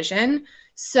help his vision.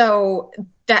 So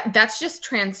that's just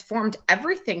transformed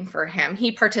everything for him.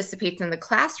 He participates in the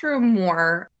classroom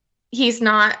more. He's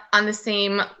not on the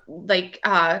same like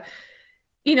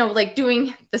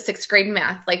doing the 6th grade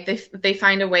math, like they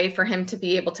find a way for him to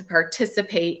be able to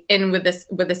participate with the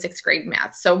 6th grade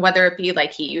math. So whether it be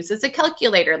like he uses a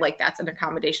calculator, like that's an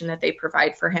accommodation that they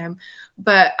provide for him.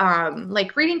 But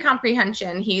like reading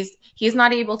comprehension, he's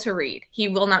not able to read. He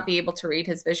will not be able to read.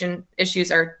 His vision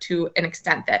issues are to an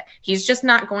extent that he's just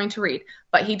not going to read.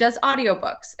 But he does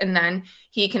audiobooks, and then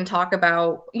he can talk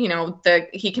about, he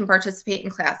can participate in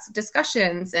class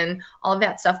discussions and all of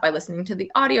that stuff by listening to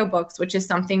the audiobooks, which is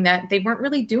something that they weren't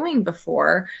really doing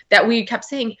before, that we kept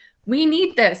saying, we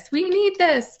need this.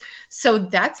 So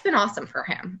that's been awesome for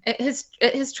him. It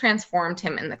has transformed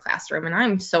him in the classroom, and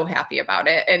I'm so happy about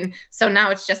it. And so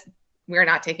now it's just, we're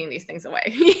not taking these things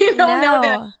away. Now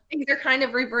that things are kind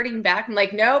of reverting back. I'm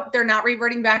like, nope, they're not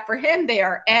reverting back for him. They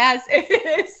are as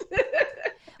is.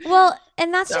 Well,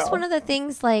 and that's just one of the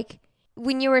things, like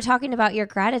when you were talking about your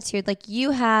gratitude, like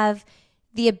you have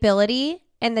the ability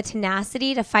and the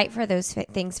tenacity to fight for those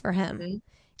things for him. Mm-hmm.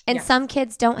 And some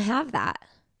kids don't have that.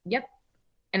 Yep.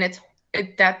 And it's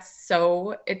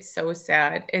so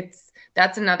sad.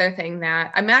 That's another thing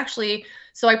that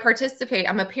I participate.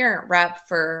 I'm a parent rep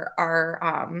for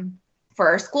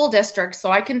our school district,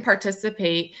 so I can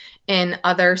participate in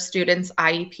other students'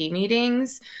 IEP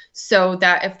meetings, so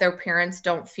that if their parents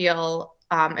don't feel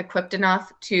equipped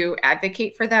enough to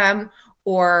advocate for them,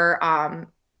 or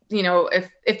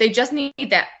if they just need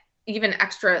that even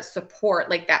extra support,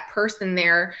 like that person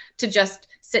there to just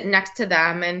sit next to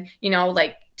them and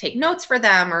like take notes for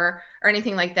them or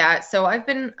anything like that. So I've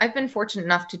been fortunate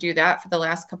enough to do that for the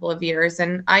last couple of years,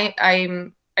 and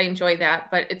I enjoy that.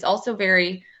 But it's also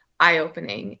very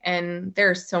eye-opening, and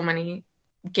there's so many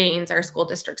gains our school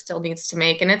district still needs to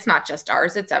make, and it's not just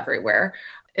ours, it's everywhere,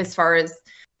 as far as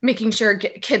making sure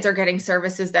kids are getting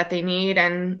services that they need.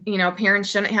 And parents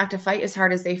shouldn't have to fight as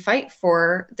hard as they fight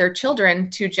for their children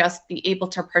to just be able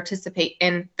to participate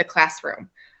in the classroom,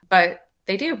 but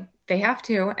they do. They have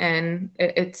to, and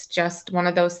it's just one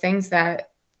of those things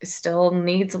that still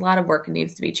needs a lot of work and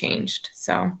needs to be changed.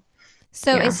 So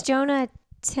yeah. Is Jonah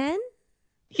 10?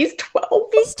 He's 12.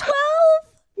 He's 12?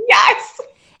 Yes.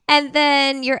 And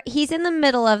then he's in the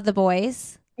middle of the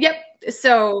boys. Yep.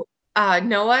 So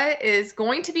Noah is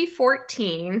going to be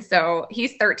 14. So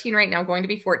he's 13 right now, going to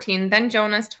be 14. Then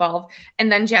Jonah's 12.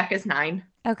 And then Jack is 9.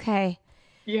 Okay.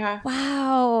 Yeah.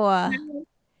 Wow.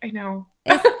 I know.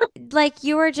 It's like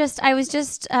I was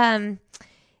just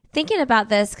thinking about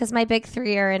this because my big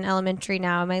three are in elementary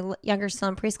now. My younger's still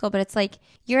in preschool, but it's like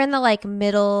you're in the like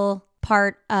middle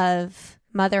part of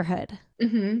motherhood.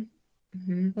 Mm-hmm.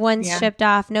 Mm-hmm. One's shipped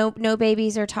off. No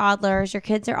babies or toddlers. Your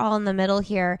kids are all in the middle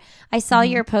here. I saw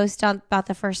your post about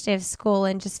the first day of school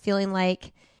and just feeling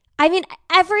like, I mean,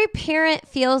 every parent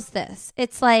feels this.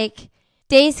 It's like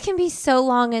days can be so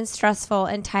long and stressful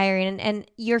and tiring. And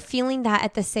you're feeling that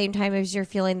at the same time as you're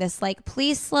feeling this, like,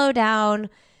 please slow down.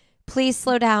 Please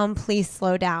slow down. Please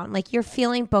slow down. Like you're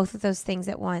feeling both of those things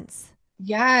at once.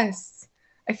 Yes.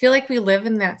 I feel like we live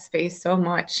in that space so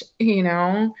much,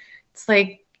 It's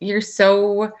like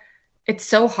it's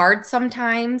so hard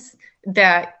sometimes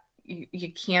that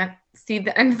you can't see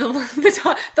the end of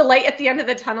the light at the end of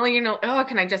the tunnel, oh,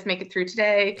 can I just make it through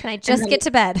today? Can I just get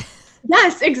to bed?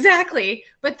 Yes, exactly.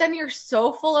 But then you're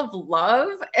so full of love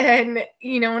and,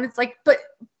 and it's like,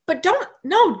 but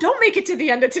don't make it to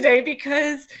the end of today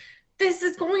because this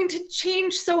is going to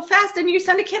change so fast. And you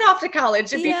send a kid off to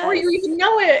college and before you even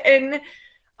know it. And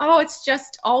oh, it's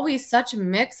just always such a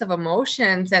mix of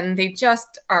emotions and they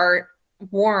just are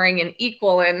warring and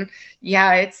equal. And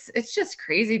yeah, it's just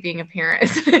crazy being a parent.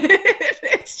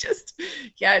 It's just,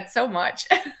 yeah, it's so much.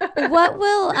 What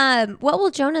will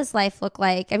Jonah's life look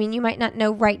like? I mean, you might not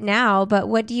know right now, but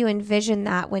what do you envision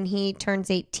that when he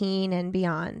turns 18 and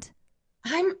beyond?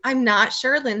 I'm not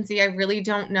sure, Lindsay. I really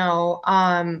don't know.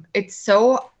 It's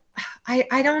so,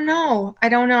 I don't know.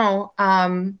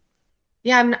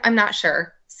 Yeah, I'm not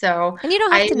sure. So, and you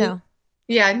don't have to know.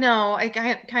 Yeah, no, I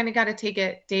kind of got to take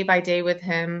it day by day with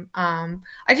him. I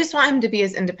just want him to be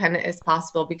as independent as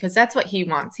possible because that's what he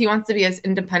wants. He wants to be as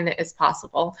independent as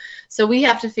possible. So we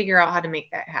have to figure out how to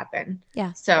make that happen.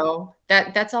 Yeah. So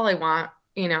that's all I want.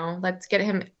 Let's get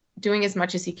him doing as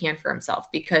much as he can for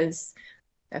himself because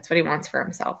that's what he wants for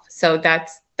himself. So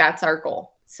that's our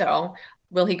goal. So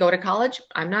will he go to college?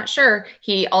 I'm not sure.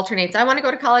 He alternates. I want to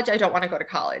go to college. I don't want to go to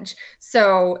college.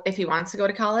 So if he wants to go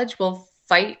to college, we'll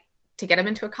fight to get him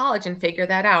into a college and figure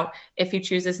that out. If he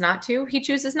chooses not to, he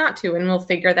chooses not to, and we'll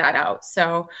figure that out.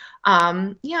 So,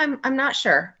 yeah, I'm not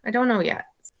sure. I don't know yet.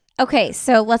 Okay,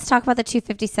 so let's talk about the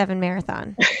 257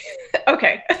 marathon.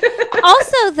 Okay.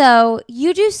 Also, though,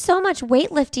 you do so much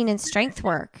weightlifting and strength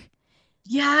work.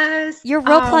 Yes. You're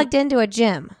real plugged into a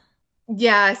gym.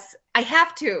 Yes, I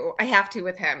have to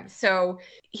with him. So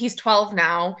he's 12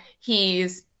 now.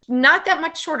 He's not that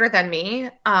much shorter than me.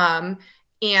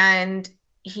 And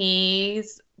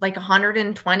he's like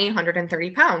 120,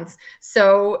 130 pounds.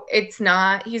 So he's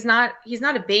not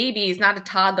a baby. He's not a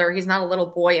toddler. He's not a little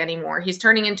boy anymore. He's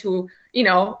turning into,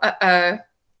 an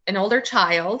older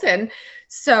child. And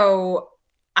so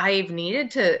I've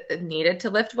needed to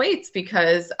lift weights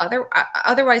because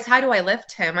otherwise, how do I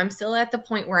lift him? I'm still at the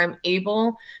point where I'm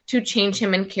able to change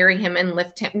him and carry him and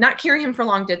lift him, not carry him for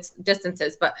long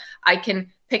distances, but I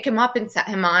can pick him up and set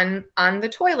him on the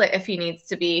toilet if he needs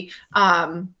to be.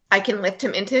 I can lift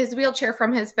him into his wheelchair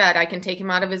from his bed. I can take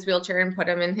him out of his wheelchair and put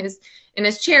him in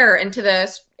his chair into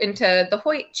the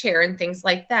Hoyt chair and things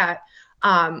like that.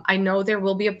 I know there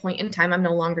will be a point in time I'm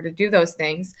no longer to do those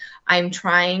things. I'm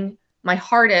trying my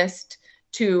hardest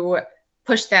to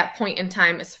push that point in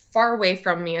time as far away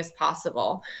from me as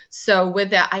possible. So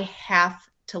with that, I have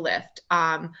to lift.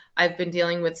 I've been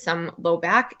dealing with some low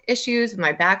back issues,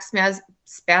 my back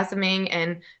spasming,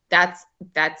 and that's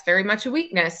very much a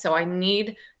weakness. So I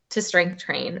need to strength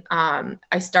train.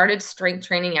 I started strength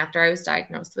training after I was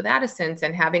diagnosed with Addison's,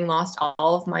 and having lost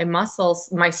all of my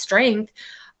muscles, my strength,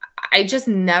 I just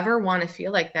never want to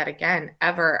feel like that again,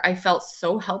 ever. I felt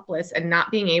so helpless, and not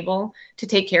being able to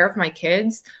take care of my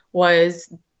kids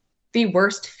was the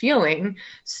worst feeling.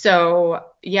 So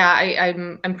yeah,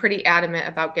 I'm pretty adamant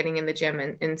about getting in the gym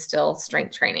and still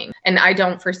strength training. And I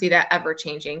don't foresee that ever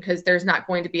changing because there's not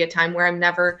going to be a time where I'm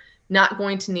never not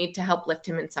going to need to help lift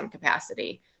him in some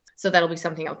capacity. So that'll be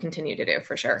something I'll continue to do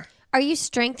for sure. Are you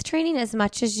strength training as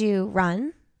much as you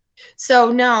run?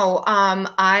 So no,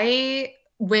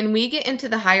 when we get into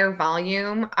the higher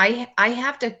volume, I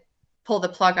have to pull the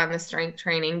plug on the strength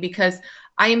training because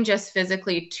I am just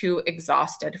physically too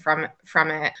exhausted from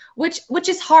it, which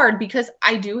is hard because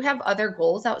I do have other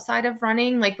goals outside of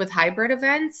running, like with hybrid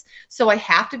events. So I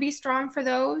have to be strong for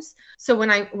those. So when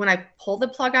I pull the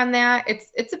plug on that,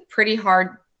 it's a pretty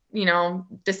hard,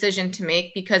 decision to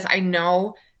make because I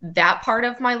know that part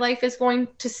of my life is going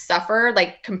to suffer,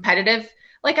 like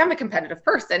I'm a competitive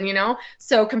person,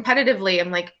 so competitively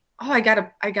I'm like, oh, I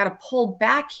gotta pull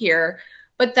back here.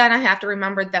 But then I have to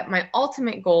remember that my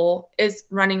ultimate goal is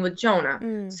running with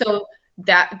Jonah. So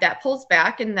that pulls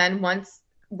back. And then once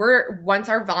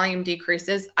our volume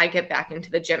decreases, I get back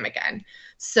into the gym again.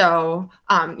 So,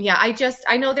 yeah,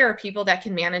 I know there are people that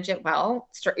can manage it well,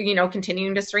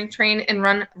 continuing to strength train and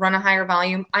run a higher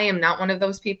volume. I am not one of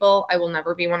those people. I will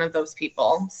never be one of those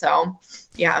people. So,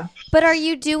 yeah. But are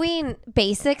you doing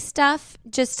basic stuff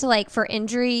just to like for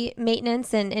injury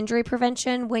maintenance and injury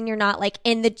prevention when you're not like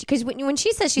in the, because when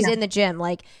she says she's in the gym,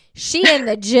 like she in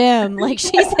the gym, like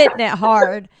she's hitting it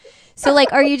hard. So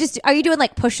like, are you doing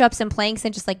like push-ups and planks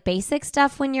and just like basic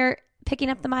stuff when you're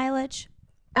picking up the mileage?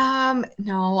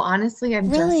 No, honestly, it's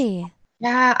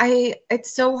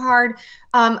so hard.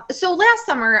 So last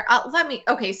summer,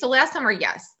 last summer,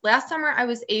 yes. Last summer I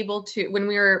was able to, when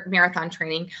we were marathon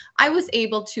training, I was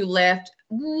able to lift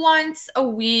once a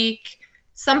week,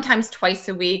 sometimes twice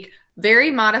a week,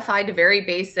 very modified to very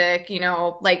basic,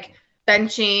 like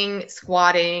benching,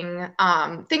 squatting,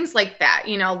 things like that,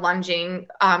 lunging,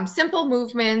 simple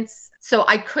movements. So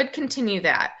I could continue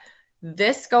that.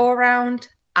 This go around,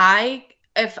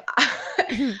 if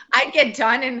I get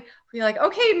done and be like,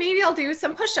 okay, maybe I'll do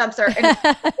some push-ups and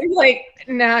like,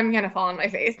 no, I'm going to fall on my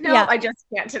face. No, I just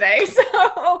can't today.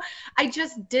 So I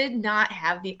just didn't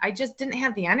have the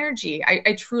energy.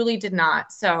 I truly did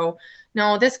not. So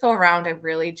no, this go around, I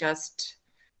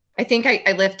think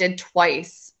I lifted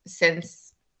twice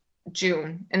since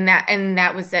June and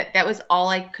that was it. That was all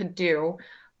I could do.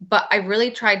 But I really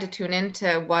tried to tune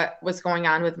into what was going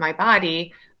on with my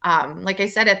body. Like I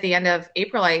said, at the end of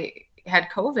April, I had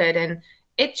COVID and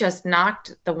it just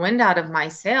knocked the wind out of my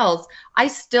sails. I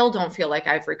still don't feel like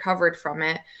I've recovered from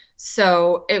it.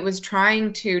 So it was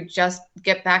trying to just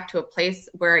get back to a place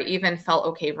where I even felt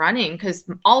okay running, because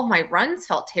all of my runs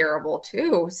felt terrible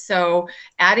too. So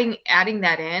adding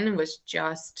that in was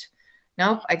just,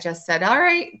 nope. I just said, all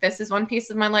right, this is one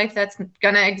piece of my life that's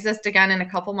going to exist again in a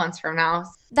couple months from now.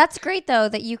 That's great though,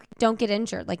 that you don't get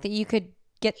injured, like that you could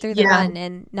get through the run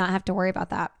and not have to worry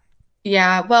about that.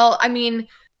 Yeah. Well, I mean,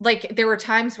 like there were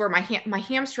times where my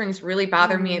hamstrings really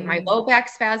bother me, and my low back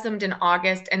spasmed in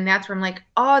August. And that's where I'm like,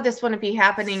 oh, this wouldn't be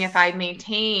happening if I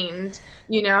maintained,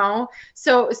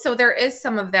 so there is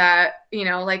some of that,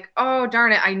 like, oh,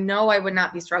 darn it. I know I would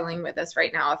not be struggling with this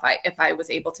right now if I was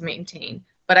able to maintain,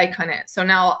 but I couldn't. So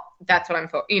now that's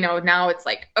what now it's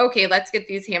like, okay, let's get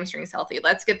these hamstrings healthy.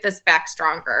 Let's get this back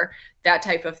stronger, that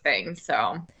type of thing.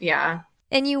 So yeah.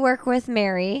 And you work with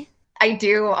Mary. I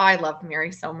do. I love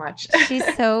Mary so much. She's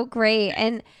so great.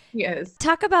 And yes.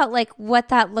 Talk about like what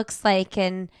that looks like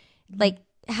and like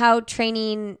how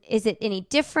training, is it any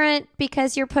different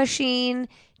because you're pushing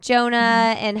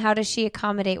Jonah, and how does she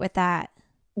accommodate with that?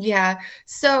 Yeah.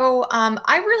 So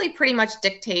I really pretty much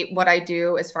dictate what I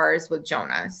do as far as with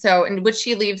Jonah. So, and which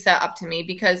she leaves that up to me,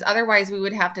 because otherwise we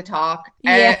would have to talk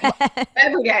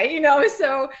every day,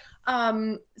 So,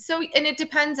 and it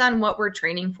depends on what we're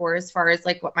training for as far as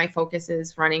like what my focus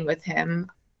is running with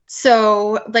him.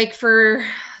 So like for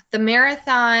the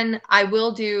marathon, I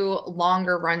will do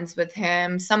longer runs with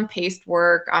him, some paced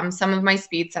work, some of my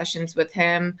speed sessions with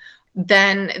him.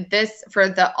 Then for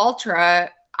the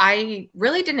ultra, I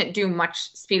really didn't do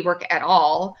much speed work at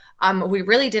all. We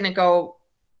really didn't go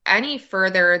any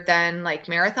further than like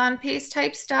marathon pace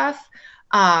type stuff.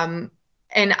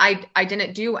 And I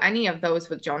didn't do any of those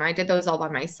with Jonah. I did those all by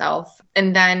myself.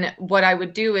 And then what I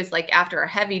would do is like after a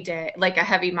heavy day, like a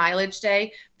heavy mileage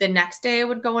day, the next day I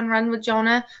would go and run with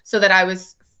Jonah, so that I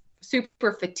was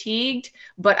super fatigued,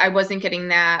 but I wasn't getting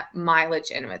that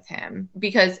mileage in with him,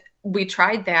 because we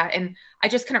tried that and I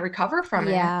just couldn't recover from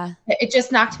it. Yeah. It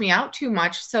just knocked me out too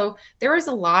much. So there was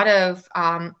a lot of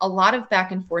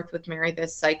back and forth with Mary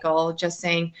this cycle, just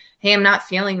saying, hey, I'm not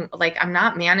feeling like, I'm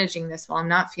not managing this well. I'm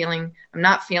not feeling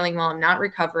well. I'm not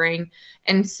recovering.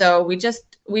 And so we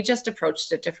just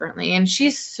approached it differently. And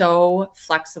she's so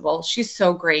flexible. She's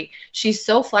so great. She's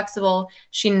so flexible.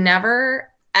 She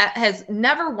never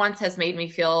once has made me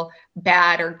feel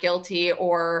bad or guilty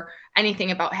or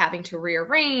anything about having to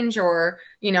rearrange or,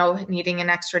 needing an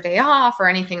extra day off or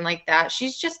anything like that.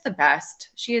 She's just the best.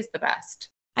 She is the best.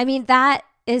 I mean, that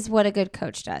is what a good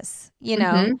coach does.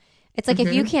 Mm-hmm. It's like,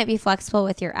 if you can't be flexible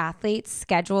with your athletes'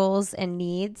 schedules and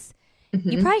needs,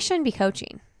 you probably shouldn't be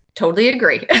coaching. Totally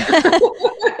agree.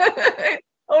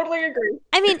 Totally agree.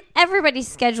 I mean, everybody's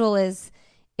schedule is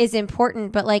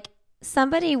important, but like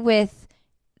somebody with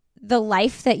the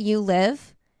life that you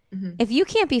live, if you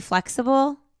can't be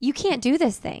flexible, you can't do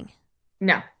this thing.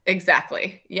 No,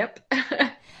 exactly. Yep.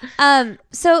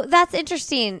 So that's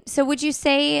interesting. So would you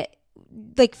say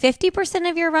like 50%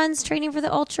 of your runs training for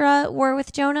the ultra were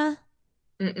with Jonah?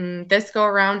 This go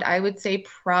around, I would say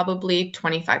probably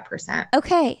 25%.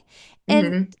 Okay.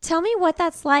 And tell me what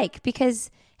that's like, because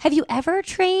have you ever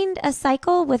trained a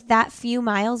cycle with that few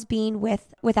miles being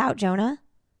without Jonah?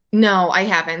 No, I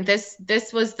haven't.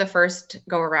 This was the first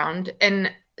go around,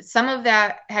 and some of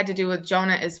that had to do with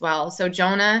Jonah as well. So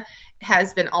Jonah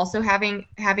has been also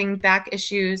having back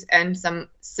issues and some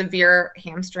severe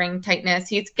hamstring tightness.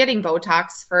 He's getting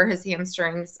Botox for his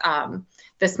hamstrings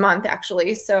this month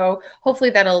actually. So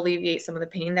hopefully that'll alleviate some of the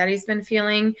pain that he's been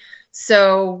feeling.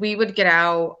 So we would get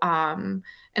out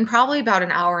and probably about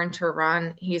an hour into a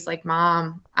run, he's like,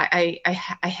 Mom, I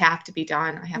have to be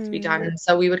done. I have to be done. And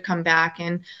so we would come back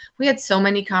and we had so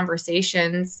many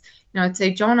conversations. I'd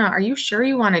say, Jonah, are you sure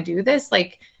you want to do this?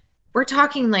 Like, we're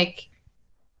talking like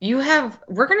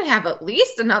we're going to have at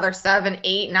least another 7,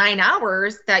 8, 9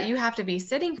 hours that you have to be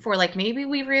sitting for. Like, maybe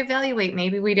we reevaluate,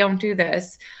 maybe we don't do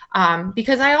this.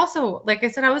 Because I also, like I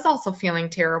said, I was also feeling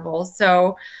terrible.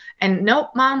 So, and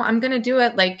nope, Mom, I'm going to do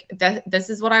it. Like this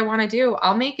is what I want to do.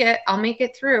 I'll make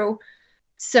it through.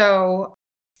 So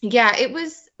yeah, it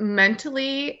was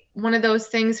mentally one of those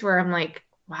things where I'm like,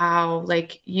 wow,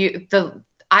 like the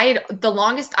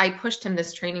longest I pushed him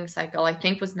this training cycle, I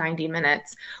think was 90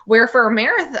 minutes, where for a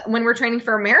marathon, when we're training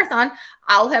for a marathon,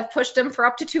 I'll have pushed him for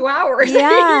up to 2 hours.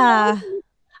 Yeah.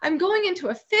 I'm going into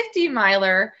a 50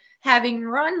 miler having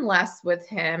run less with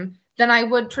him than I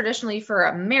would traditionally for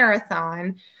a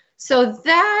marathon. So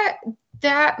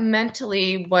that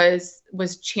mentally was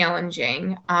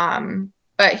challenging.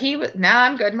 But he was, nah,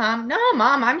 I'm good, Mom. No,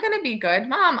 Mom, I'm going to be good.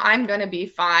 Mom, I'm going to be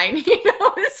fine.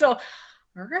 So,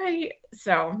 all right.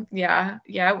 So yeah,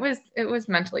 it was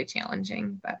mentally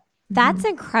challenging, but. That's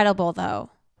incredible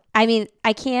though. I mean,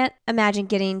 I can't imagine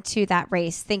getting to that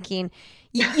race thinking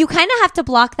you kind of have to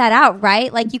block that out,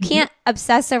 right? Like you can't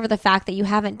obsess over the fact that you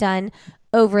haven't done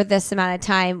over this amount of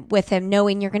time with him,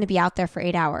 knowing you're going to be out there for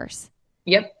 8 hours.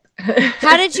 Yep.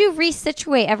 How did you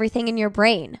resituate everything in your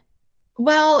brain?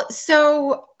 Well,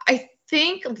 so I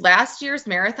think last year's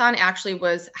marathon actually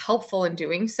was helpful in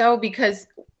doing so because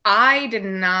I did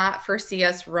not foresee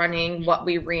us running what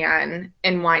we ran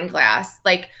in Wineglass.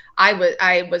 Like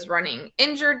I was running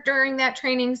injured during that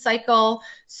training cycle.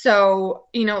 So,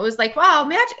 it was like, wow,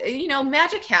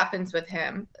 magic happens with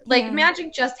him. Like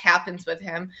magic just happens with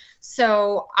him.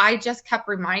 So I just kept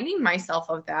reminding myself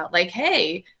of that. Like,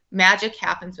 hey, magic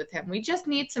happens with him. We just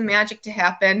need some magic to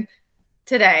happen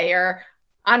today or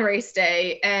on race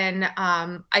day. And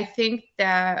I think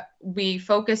that we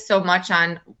focus so much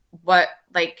on what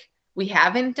like we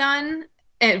haven't done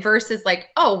and versus like,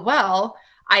 oh, well,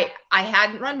 I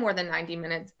hadn't run more than 90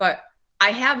 minutes, but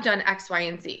I have done X, Y,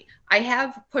 and Z. I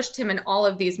have pushed him in all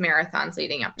of these marathons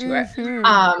leading up to it.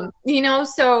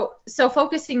 So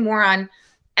focusing more on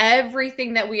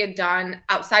everything that we had done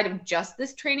outside of just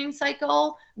this training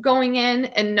cycle going in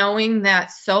and knowing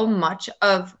that so much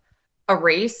of a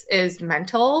race is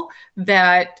mental,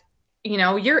 that,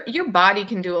 your body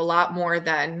can do a lot more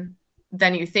than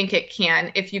you think it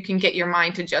can if you can get your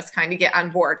mind to just kind of get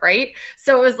on board, right?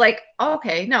 So it was like,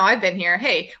 okay, no, I've been here.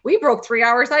 Hey, we broke 3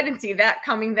 hours. I didn't see that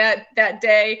coming that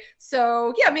day.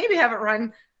 So yeah, maybe I haven't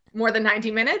run more than 90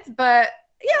 minutes, but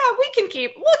yeah,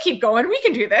 we'll keep going. We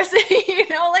can do this.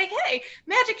 Like, hey,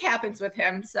 magic happens with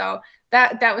him. So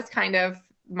that was kind of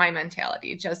my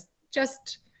mentality.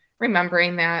 Just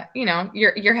remembering that,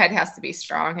 your head has to be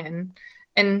strong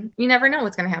and you never know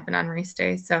what's going to happen on race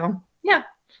day. So yeah.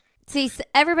 See,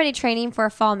 everybody training for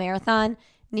a fall marathon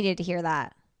needed to hear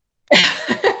that.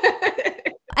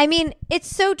 I mean,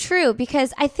 it's so true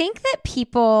because I think that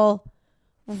people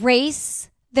race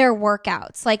their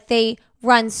workouts. Like they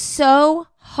run so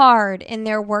hard in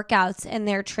their workouts and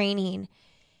their training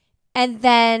and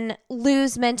then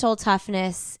lose mental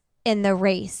toughness in the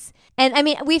race. And I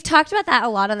mean, we've talked about that a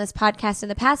lot on this podcast in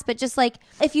the past, but just like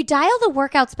if you dial the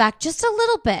workouts back just a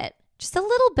little bit,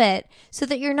 so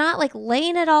that you're not like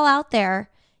laying it all out there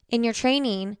in your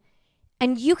training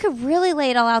and you could really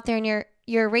lay it all out there in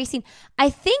your racing.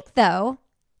 I think though,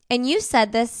 and you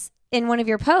said this in one of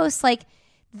your posts, like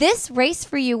this race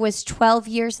for you was 12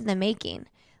 years in the making.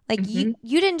 Like you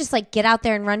didn't just like get out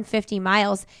there and run 50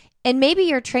 miles and maybe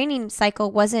your training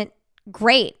cycle wasn't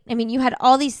great. I mean, you had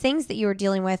all these things that you were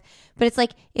dealing with, but it's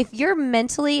like if you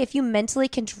mentally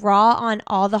can draw on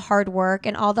all the hard work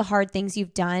and all the hard things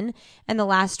you've done in the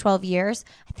last 12 years,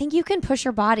 I think you can push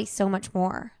your body so much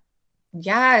more.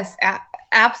 Yes,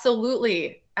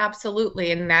 absolutely.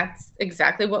 Absolutely. And that's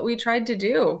exactly what we tried to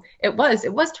do. It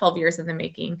was 12 years in the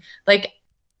making. Like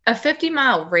A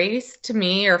 50-mile race to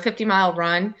me, or a 50-mile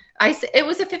run. It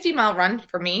was a 50-mile run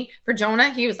for me. For Jonah,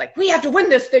 he was like, "We have to win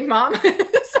this thing, Mom."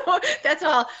 So that's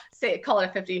all I'll say. Call it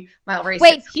a 50-mile race.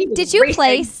 Wait, He was did you racing.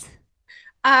 place?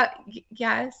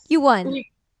 Yes. You won.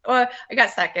 I got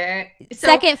second. So,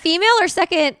 Second female or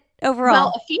second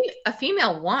overall? well, a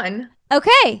female won. Okay.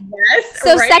 Yes.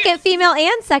 So right? second female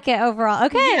and second overall.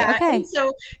 Okay. Yeah, Okay. and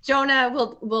so Jonah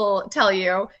will tell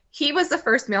you he was the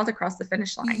first male to cross the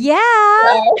finish line. Yeah.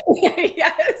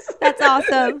 Yes. That's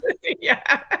awesome.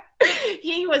 Yeah.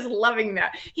 He was loving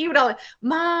that. He would always,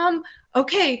 Mom,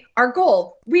 okay, our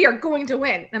goal, we are going to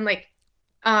win. And I'm like,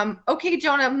 okay,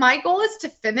 Jonah, my goal is to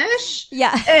finish.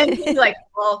 Yeah. And he's like,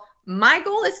 well, my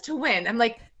goal is to win. I'm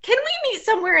like, can we meet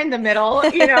somewhere in the middle,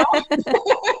 you know?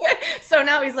 So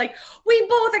now he's like, we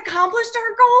both accomplished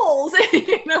our goals,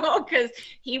 you know, because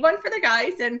he won for the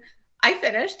guys and I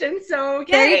finished. And so,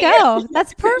 there you go.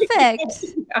 That's perfect.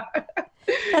 Yeah.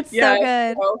 That's so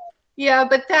good. So, yeah,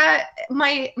 but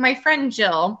my friend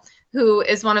Jill, who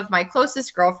is one of my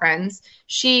closest girlfriends,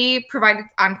 she provided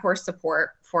on-course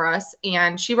support for us,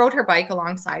 and she rode her bike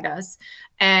alongside us.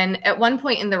 And at one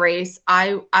point in the race,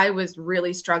 I was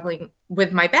really struggling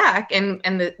with my back and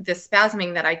the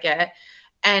spasming that I get.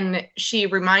 And she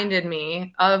reminded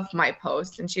me of my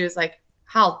post, and she was like,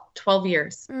 "Hal, 12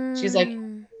 years." She's like,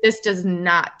 "This does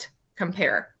not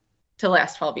compare to the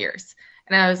last 12 years."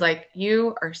 And I was like,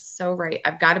 you are so right.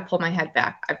 I've got to pull my head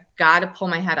back. I've got to pull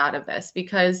my head out of this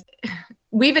because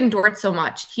we've endured so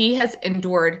much. He has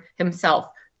endured himself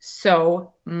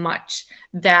so much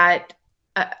that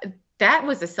that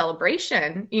was a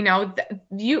celebration. You know,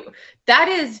 that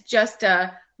is just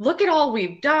a look at all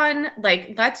we've done.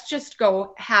 Like, let's just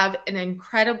go have an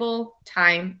incredible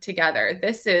time together.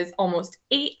 This is almost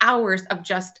 8 hours of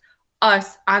just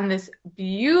us on this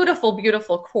beautiful,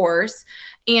 beautiful course,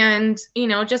 and, you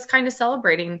know, just kind of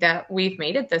celebrating that we've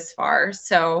made it this far.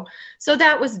 So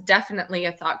that was definitely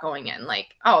a thought going in,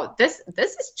 like, oh, this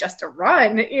is just a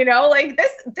run, you know, like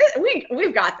this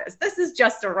we've got this. This is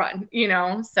just a run, you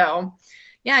know. So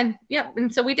yeah,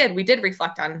 and so we did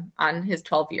reflect on his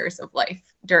 12 years of life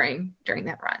during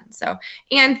that run. So,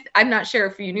 and I'm not sure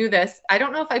if you knew this. I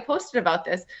don't know if I posted about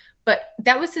this, but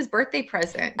that was his birthday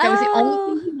present. That was the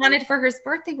only thing he wanted for his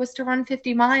birthday, was to run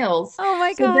 50 miles. Oh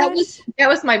my so gosh. that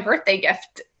was my birthday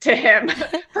gift to him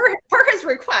for his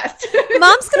request.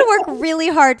 Mom's going to work really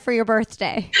hard for your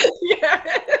birthday. Yeah.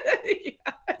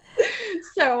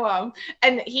 So,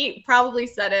 and he probably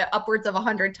said it upwards of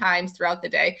 100 times throughout the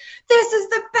day. This is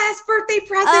the best birthday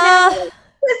present ever.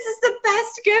 This is the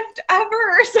best gift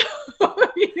ever. So,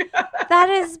 yeah. That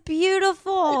is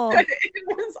beautiful. It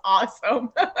was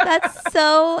awesome. That's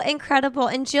so incredible.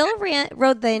 And Jill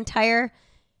rode the entire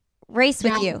race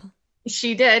with you.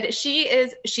 She did. She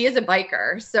is a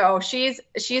biker. So she's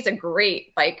a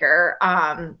great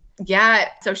biker. Yeah.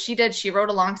 So she did. She rode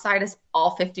alongside us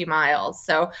all 50 miles.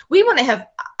 So we wouldn't have,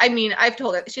 I mean, I've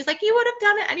told her, she's like, you would have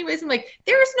done it anyways. I'm like,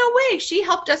 there's no way. She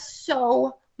helped us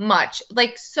so much,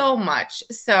 like so much.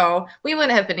 So we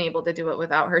wouldn't have been able to do it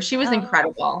without her. She was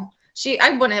incredible.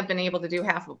 I wouldn't have been able to do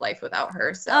half of life without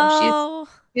her. So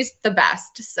she's the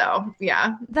best. So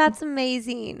yeah. That's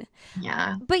amazing.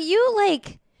 Yeah. But you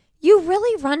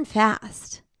really run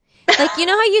fast. Like, you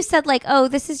know how you said, like, oh,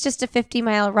 this is just a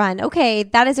 50-mile run. Okay,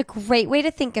 that is a great way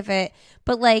to think of it.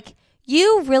 But like,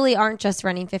 you really aren't just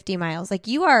running 50 miles. Like,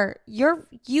 you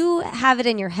have it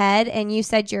in your head, and you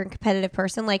said you're a competitive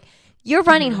person. Like, you're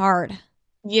running hard.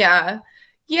 Yeah.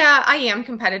 Yeah, I am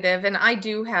competitive, and I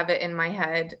do have it in my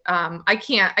head. I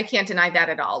can't deny that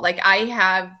at all. Like, I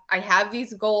have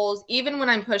these goals, even when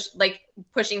I'm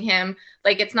pushing him.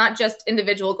 Like, it's not just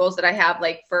individual goals that I have,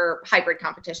 like for hybrid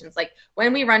competitions. Like,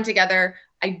 when we run together,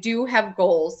 I do have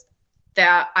goals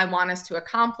that I want us to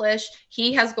accomplish.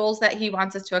 He has goals that he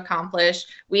wants us to accomplish.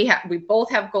 We both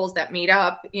have goals that meet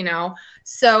up, you know.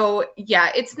 So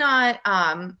yeah, it's not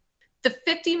the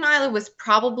 50 miler was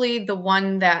probably the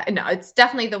one it's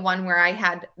definitely the one where I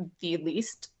had the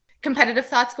least competitive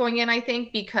thoughts going in, I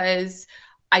think, because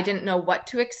I didn't know what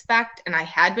to expect, and I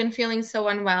had been feeling so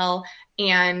unwell,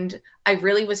 and I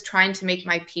really was trying to make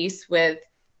my peace with,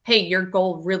 hey, your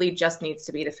goal really just needs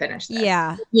to be to finish this.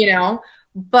 Yeah. You know?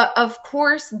 But of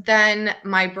course, then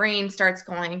my brain starts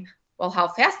going, well, how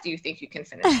fast do you think you can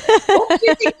finish this? What do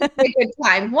you think is a good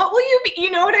time? What will you be?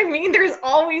 You know what I mean? There's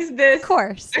always this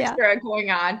extra going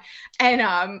on.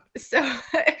 And so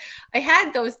I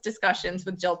had those discussions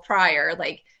with Jill prior,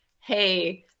 like,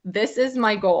 hey, this is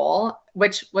my goal,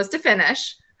 which was to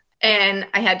finish. And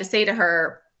I had to say to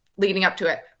her leading up to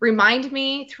it, remind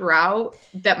me throughout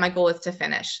that my goal is to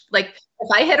finish. Like, if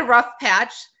I hit a rough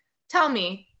patch, tell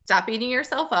me, stop beating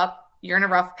yourself up. You're in a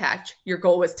rough patch. Your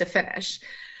goal was to finish.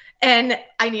 And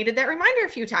I needed that reminder a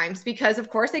few times because, of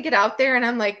course, I get out there and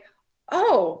I'm like,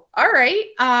 oh, all right,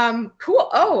 cool.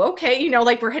 Oh, okay.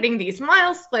 Like we're hitting these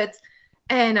mile splits.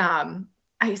 And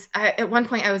I at one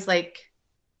point I was like,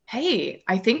 hey,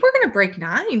 I think we're going to break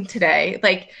 9 today.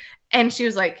 Like, and she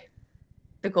was like,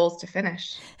 the goal's to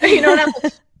finish. And I'm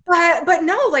like, but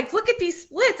no, like, look at these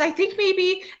splits. I think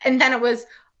maybe, and then it was,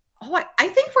 oh, I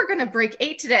think we're going to break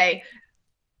 8 today.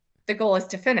 The goal is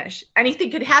to finish.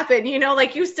 Anything could happen,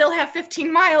 like you still have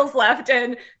 15 miles left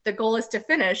and the goal is to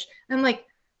finish. And I'm like,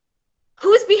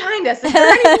 who's behind us? Is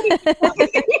there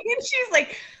anybody? And she's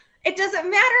like, it doesn't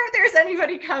matter if there's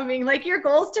anybody coming. Like your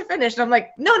goal is to finish. And I'm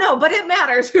like, no, but it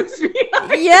matters who's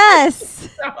behind. Yes.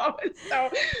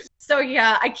 So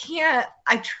yeah,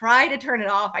 I try to turn it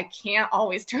off. I can't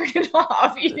always turn it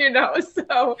off,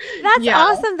 so. That's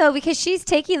awesome though, because she's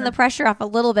taking the pressure off a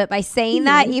little bit by saying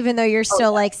that, even though you're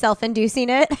still like self-inducing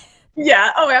it.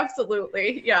 Yeah. Oh,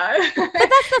 absolutely. Yeah. But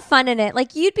that's the fun in it.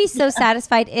 Like you'd be so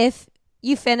satisfied if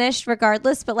you finished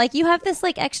regardless, but like you have this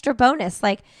like extra bonus.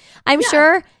 Like I'm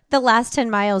sure the last 10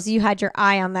 miles you had your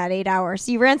eye on that 8 hours.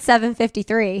 You ran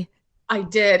 7:53. I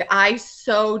did. I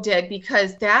so did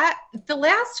because the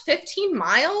last 15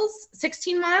 miles,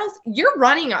 16 miles, you're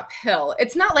running uphill.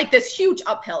 It's not like this huge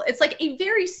uphill. It's like a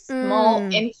very small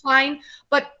incline,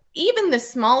 but even the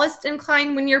smallest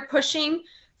incline when you're pushing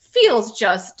feels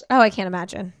just I can't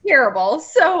imagine. Terrible.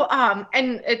 So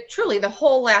and it truly the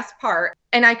whole last part,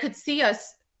 and I could see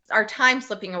our time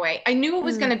slipping away. I knew it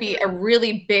was going to be a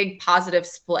really big positive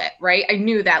split, right? I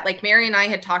knew that. Like Mary and I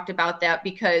had talked about that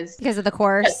because of the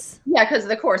course. Yeah, because of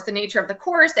the course, the nature of the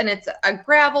course, and it's a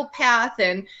gravel path,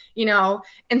 and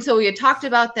and so we had talked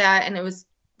about that, and it was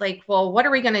like, well, what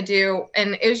are we going to do?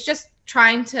 And it was just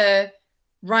trying to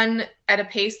run at a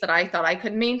pace that I thought I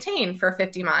could maintain for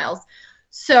 50 miles.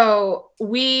 So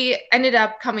we ended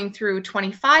up coming through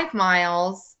 25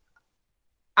 miles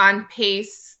on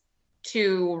pace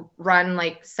to run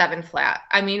like 7 flat.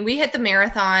 I mean, we hit the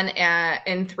marathon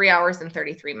in 3 hours and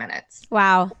 33 minutes.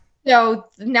 Wow. So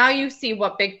now you see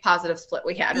what big positive split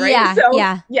we had, right?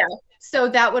 Yeah. So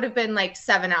that would have been like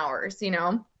 7 hours,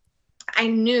 I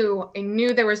knew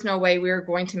there was no way we were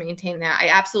going to maintain that. I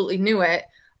absolutely knew it.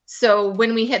 So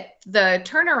when we hit the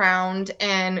turnaround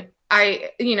and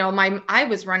I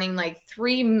was running like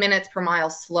 3 minutes per mile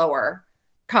slower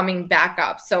coming back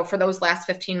up. So for those last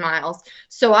 15 miles.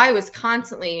 So I was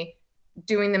constantly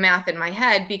doing the math in my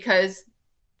head because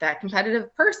that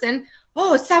competitive person,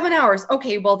 7 hours.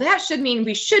 Okay, well, that should mean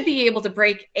we should be able to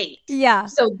break 8. Yeah.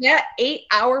 So that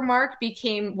 8-hour mark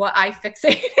became what I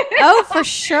fixated. Oh, for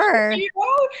sure.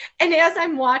 And as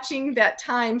I'm watching that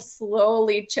time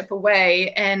slowly chip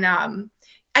away, and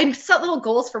I set little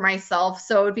goals for myself.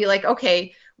 So it would be like,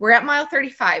 okay, we're at mile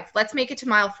 35. Let's make it to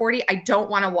mile 40. I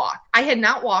don't want to walk. I had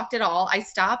not walked at all. I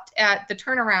stopped at the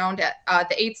turnaround at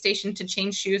the aid station to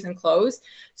change shoes and clothes.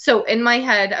 So in my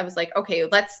head, I was like, okay,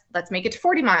 let's make it to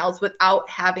 40 miles without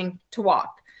having to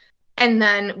walk. And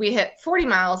then we hit 40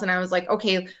 miles and I was like,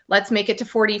 okay, let's make it to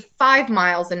 45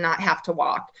 miles and not have to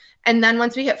walk. And then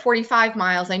once we hit 45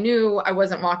 miles, I knew I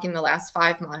wasn't walking the last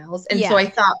 5 miles. And so I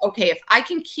thought, okay, if I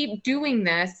can keep doing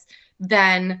this,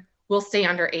 then we'll stay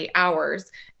under 8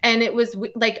 hours. And it was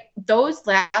like those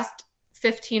last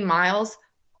 15 miles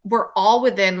were all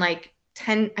within like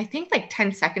 10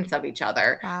 seconds of each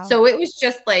other. Wow. So it was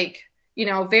just like,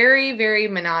 very, very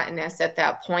monotonous at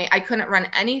that point. I couldn't run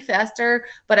any faster,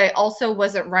 but I also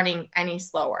wasn't running any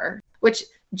slower, which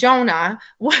Jonah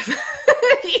was,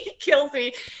 he kills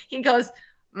me. He goes,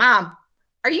 Mom,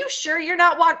 are you sure you're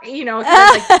not walking? I was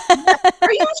like,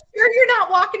 are you sure you're not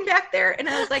walking back there? And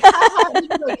I was like,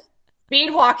 like,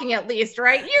 speed walking at least,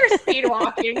 right? You're speed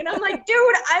walking. And I'm like,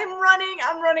 dude, I'm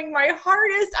running my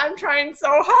hardest. I'm trying so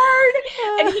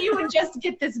hard. And he would just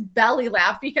get this belly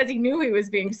laugh because he knew he was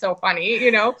being so funny,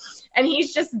 and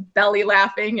he's just belly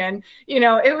laughing. And,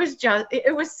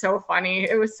 it was so funny.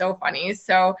 It was so funny.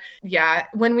 So yeah,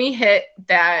 when we hit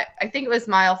that, I think it was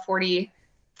mile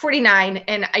 49.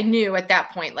 And I knew at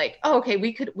that point, like, oh, okay,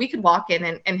 we could walk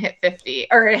in and hit 50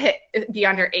 or be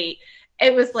under 8.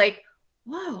 It was like,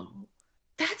 whoa,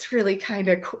 that's really kind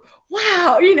of cool.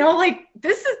 Wow. Like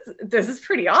this is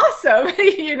pretty awesome.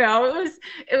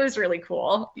 It was really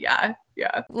cool. Yeah.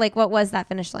 Yeah. Like what was that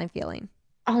finish line feeling?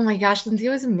 Oh my gosh, Lindsay, it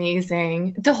was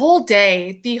amazing. The whole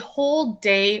day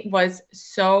was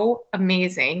so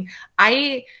amazing.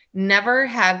 I never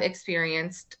have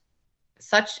experienced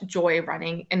such joy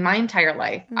running in my entire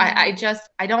life. Mm-hmm.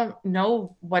 I don't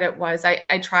know what it was.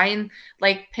 I try and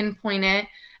like pinpoint it,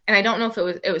 and I don't know if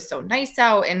it was so nice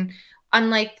out, and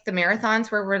unlike the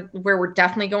marathons where we're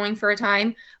definitely going for a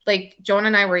time, like Jonah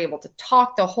and I were able to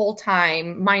talk the whole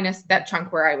time, minus that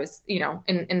chunk where I was,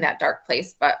 in that dark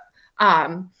place. But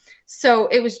so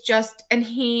it was just, and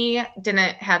he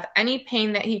didn't have any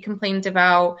pain that he complained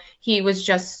about. He was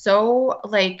just so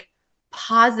like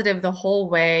positive the whole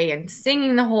way and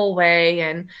singing the whole way.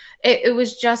 And it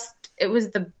was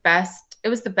the best. It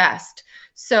was the best.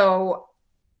 So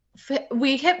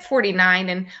we hit 49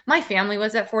 and my family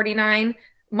was at 49,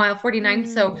 mile 49.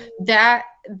 So that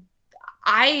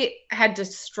I had to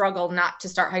struggle not to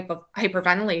start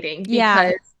hyperventilating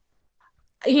because,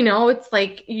 it's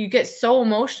like you get so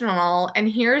emotional, and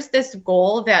here's this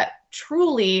goal that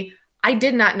truly I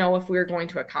did not know if we were going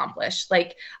to accomplish.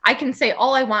 Like, I can say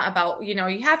all I want about,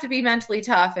 you have to be mentally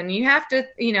tough and you have to,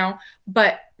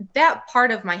 but that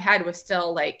part of my head was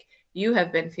still like, you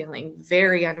have been feeling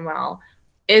very unwell.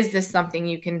 Is this something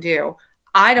you can do?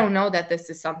 I don't know that this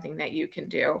is something that you can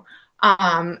do.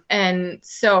 And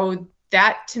so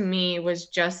that to me was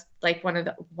just like one of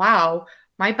the, wow,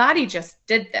 my body just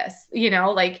did this,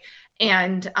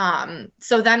 and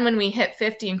so then when we hit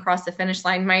 50 and crossed the finish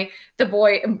line, the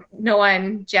boy, Noah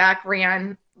and Jack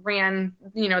ran,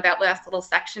 that last little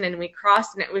section, and we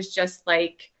crossed, and it was just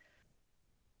like,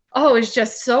 oh, it was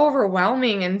just so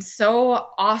overwhelming and so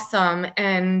awesome.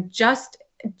 And just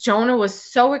Jonah was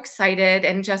so excited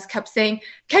and just kept saying,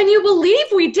 can you believe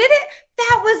we did it?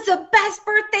 That was the best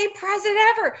birthday present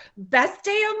ever. Best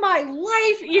day of my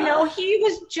life. He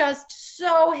was just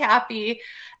so happy.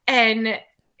 And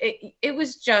it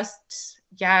was just,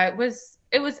 it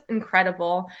was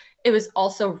incredible. It was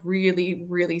also really,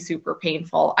 really super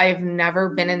painful. I've never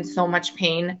been in so much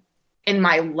pain in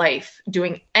my life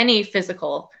doing any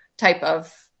physical type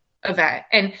of event,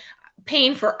 and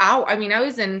pain for hours. I mean, I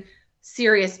was in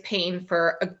serious pain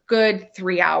for a good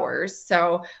 3 hours.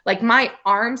 So like my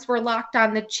arms were locked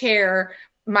on the chair,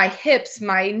 my hips,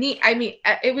 my knee. I mean,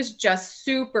 it was just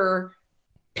super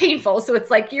painful. So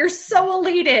it's like, you're so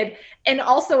elated and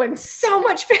also in so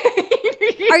much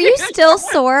pain. Are you still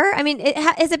sore? I mean,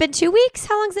 has it been 2 weeks?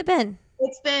 How long's it been?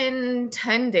 It's been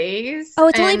 10 days. Oh,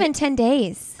 it's only been 10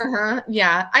 days.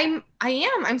 Yeah, I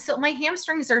am. I'm still, my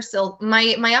hamstrings are still,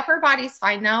 my upper body's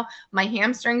fine now. My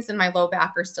hamstrings and my low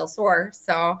back are still sore.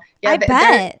 So yeah, I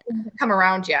bet. They haven't come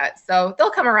around yet. So they'll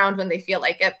come around when they feel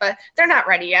like it, but they're not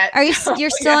ready yet. Are you,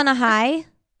 you're still on a high?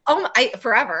 Oh,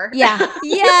 forever. Yeah.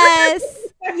 Yes.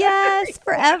 Yes.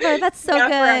 Forever. That's so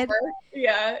good. Forever.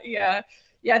 Yeah.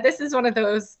 This is one of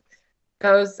those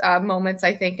moments,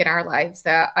 I think, in our lives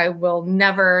that I will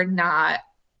never not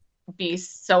be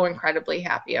so incredibly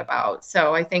happy about.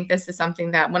 So I think this is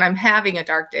something that when I'm having a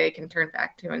dark day, I can turn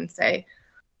back to and say,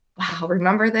 wow,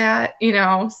 remember that,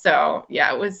 So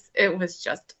yeah, it was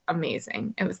just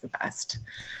amazing. It was the best.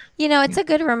 It's a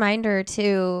good reminder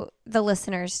to the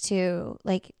listeners to,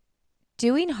 like,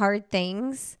 doing hard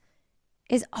things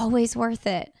is always worth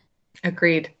it.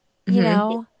 Agreed.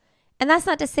 Mm-hmm. And that's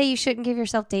not to say you shouldn't give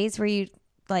yourself days where you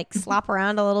like slop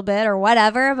around a little bit or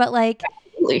whatever, but like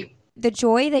Absolutely. The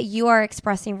joy that you are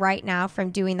expressing right now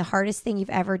from doing the hardest thing you've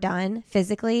ever done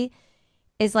physically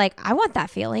is like, I want that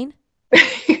feeling,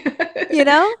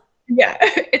 Yeah,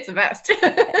 it's the best.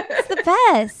 It's the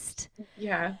best.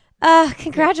 Yeah.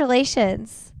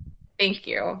 Congratulations. Thank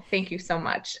you. Thank you so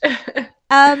much.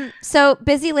 So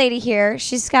busy lady here.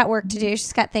 She's got work to do.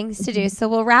 She's got things to do. So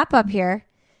we'll wrap up here.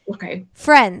 Okay.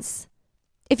 Friends,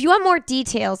 if you want more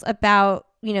details about,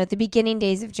 the beginning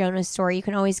days of Jonah's story, you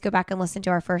can always go back and listen to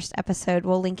our first episode.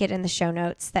 We'll link it in the show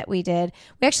notes that we did.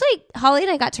 Hollie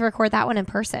and I got to record that one in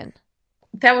person.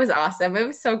 That was awesome. It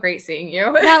was so great seeing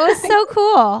you. That was so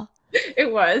cool.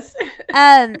 It was.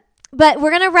 But we're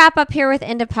going to wrap up here with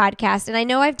End of Podcast. And I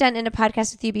know I've done End of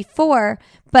Podcast with you before,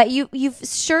 but you've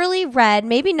surely read,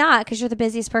 maybe not because you're the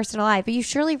busiest person alive, but you've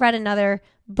surely read another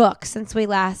book since we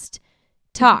last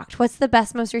talked. What's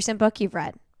the most recent book you've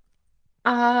read?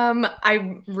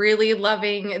 I'm really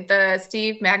loving the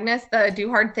Steve Magnus, the Do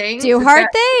Hard Things.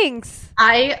 Things.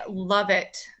 I love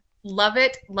it. Love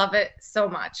it so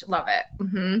much. Love it.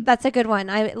 Mm-hmm. That's a good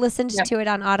one. I listened to it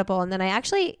on Audible, and then I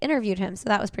actually interviewed him, so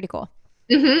that was pretty cool.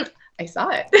 Mm-hmm. I saw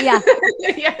it. Yeah.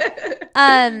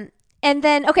 Yeah. And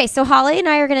then, okay, so Hollie and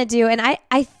I are going to do, and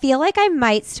I feel like I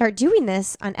might start doing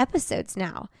this on episodes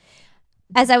now.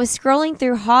 As I was scrolling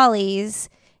through Hollie's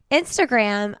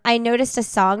Instagram, I noticed a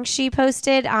song she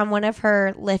posted on one of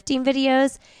her lifting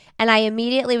videos, and I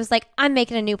immediately was like, I'm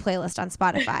making a new playlist on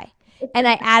Spotify. And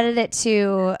I added it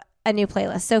to a new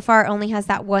playlist. So far, it only has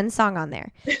that one song on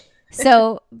there.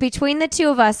 So between the two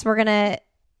of us, we're going to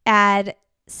add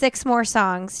 6 more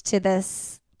songs to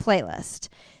this playlist.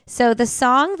 So the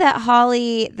song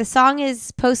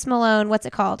is Post Malone. What's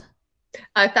it called?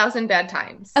 1,000 Bad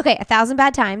Times. Okay, 1,000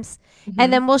 Bad Times. Mm-hmm.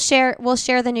 And then we'll share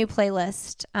the new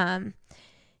playlist. And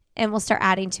we'll start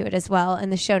adding to it as well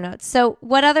in the show notes. So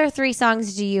what other 3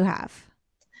 songs do you have?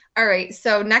 All right.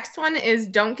 So next one is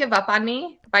Don't Give Up on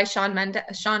Me by Shawn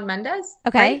Mendes.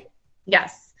 Okay. Right?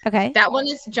 Yes. Okay. That one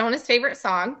is Jonah's favorite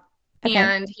song. Okay.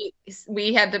 And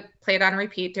we had to play it on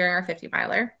repeat during our 50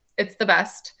 miler. It's the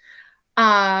best.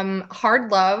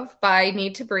 Hard Love by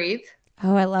Need to Breathe.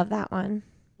 Oh, I love that one.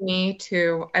 Me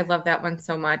too. I love that one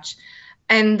so much.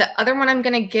 And the other one I'm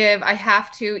going to give, I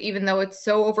have to, even though it's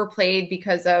so overplayed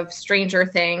because of Stranger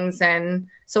Things and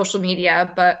social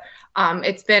media, but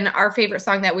it's been our favorite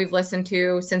song that we've listened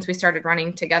to since we started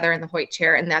running together in the Hoyt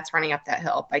chair, and that's Running Up That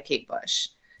Hill by Kate Bush.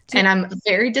 And I'm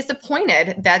very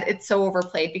disappointed that it's so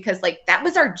overplayed because, like, that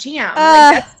was our jam.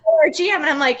 That's our jam. And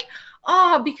I'm like,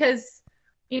 because,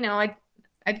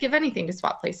 I'd give anything to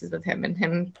swap places with him and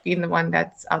him being the one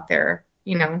that's out there,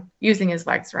 using his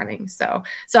legs running. So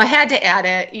I had to add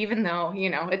it, even though,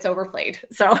 it's overplayed.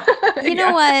 So, you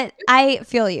know what? I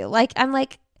feel you. Like, I'm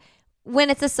like, when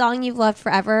it's a song you've loved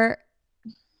forever,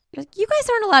 you guys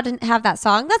aren't allowed to have that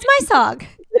song. That's my song.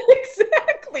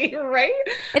 Exactly. Right.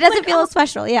 It doesn't feel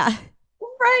sspecial. Yeah.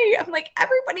 Right. I'm like,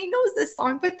 everybody knows this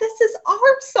song, but this is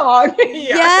our song.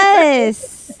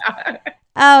 Yes.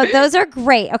 Oh, those are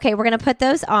great. Okay. We're going to put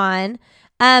those on.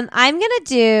 I'm going to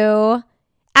do,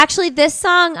 actually, this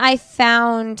song I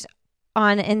found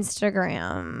on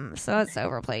Instagram. So it's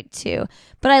overplayed too.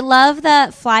 But I love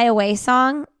the Fly Away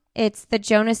song. It's the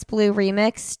Jonas Blue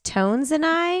remix, Tones and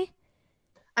I.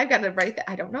 I've got to write that.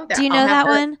 I don't know that. Do you know that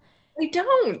one? I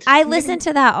don't. I listen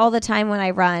to that all the time when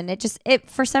I run. It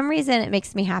for some reason, it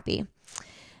makes me happy.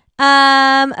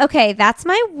 Okay, that's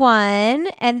my one.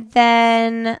 And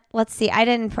then let's see. I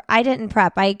didn't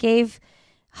prep. I gave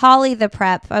Hollie the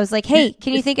prep. I was like, hey,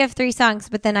 can you think of 3 songs?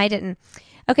 But then I didn't.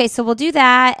 Okay, so we'll do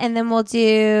that. And then we'll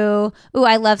do,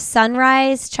 I love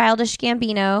Sunrise, Childish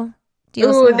Gambino. Do you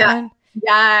listen to that one?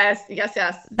 Yes.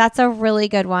 That's a really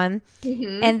good one.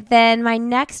 Mm-hmm. And then my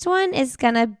next one is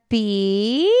going to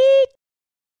be,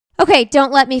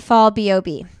 Don't Let Me Fall,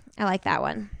 B.O.B. I like that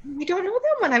one. I don't know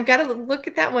that one. I've got to look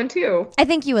at that one too. I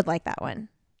think you would like that one.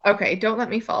 Okay, Don't Let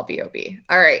Me Fall, B.O.B.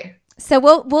 All right. So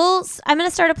I'm going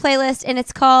to start a playlist and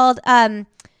it's called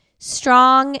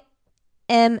Strong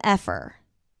MFer.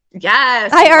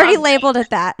 Yes. I already labeled it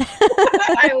that.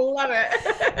 I love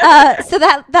it. So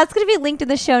that's going to be linked in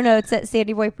the show notes at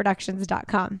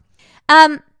sandyboyproductions.com.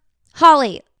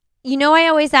 Hollie, I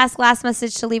always ask last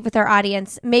message to leave with our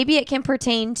audience. Maybe it can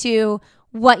pertain to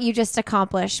what you just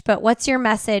accomplished, but what's your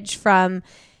message from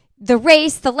the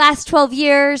race, the last 12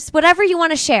 years, whatever you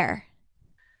want to share?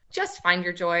 Just find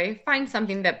your joy. Find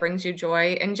something that brings you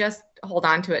joy and just hold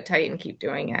on to it tight and keep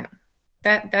doing it.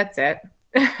 That's it.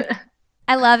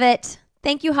 I love it.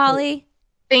 Thank you, Hollie.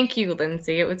 Thank you,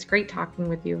 Lindsay. It was great talking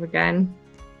with you again.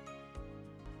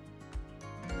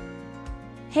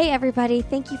 Hey, everybody.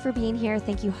 Thank you for being here.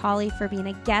 Thank you, Hollie, for being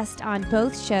a guest on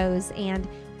both shows. And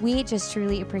we just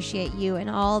truly appreciate you and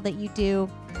all that you do.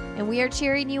 And we are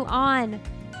cheering you on.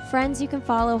 Friends, you can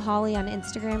follow Hollie on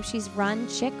Instagram. She's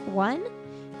RunChick1.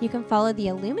 You can follow the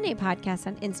Illuminate Podcast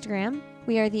on Instagram.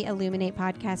 We are the Illuminate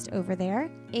Podcast over there.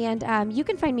 And you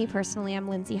can find me personally. I'm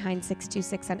Lindsay Hine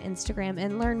 626 on Instagram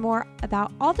and learn more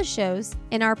about all the shows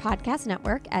in our podcast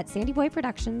network at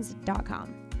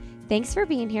sandyboyproductions.com. Thanks for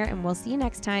being here, and we'll see you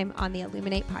next time on the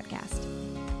Illuminate Podcast.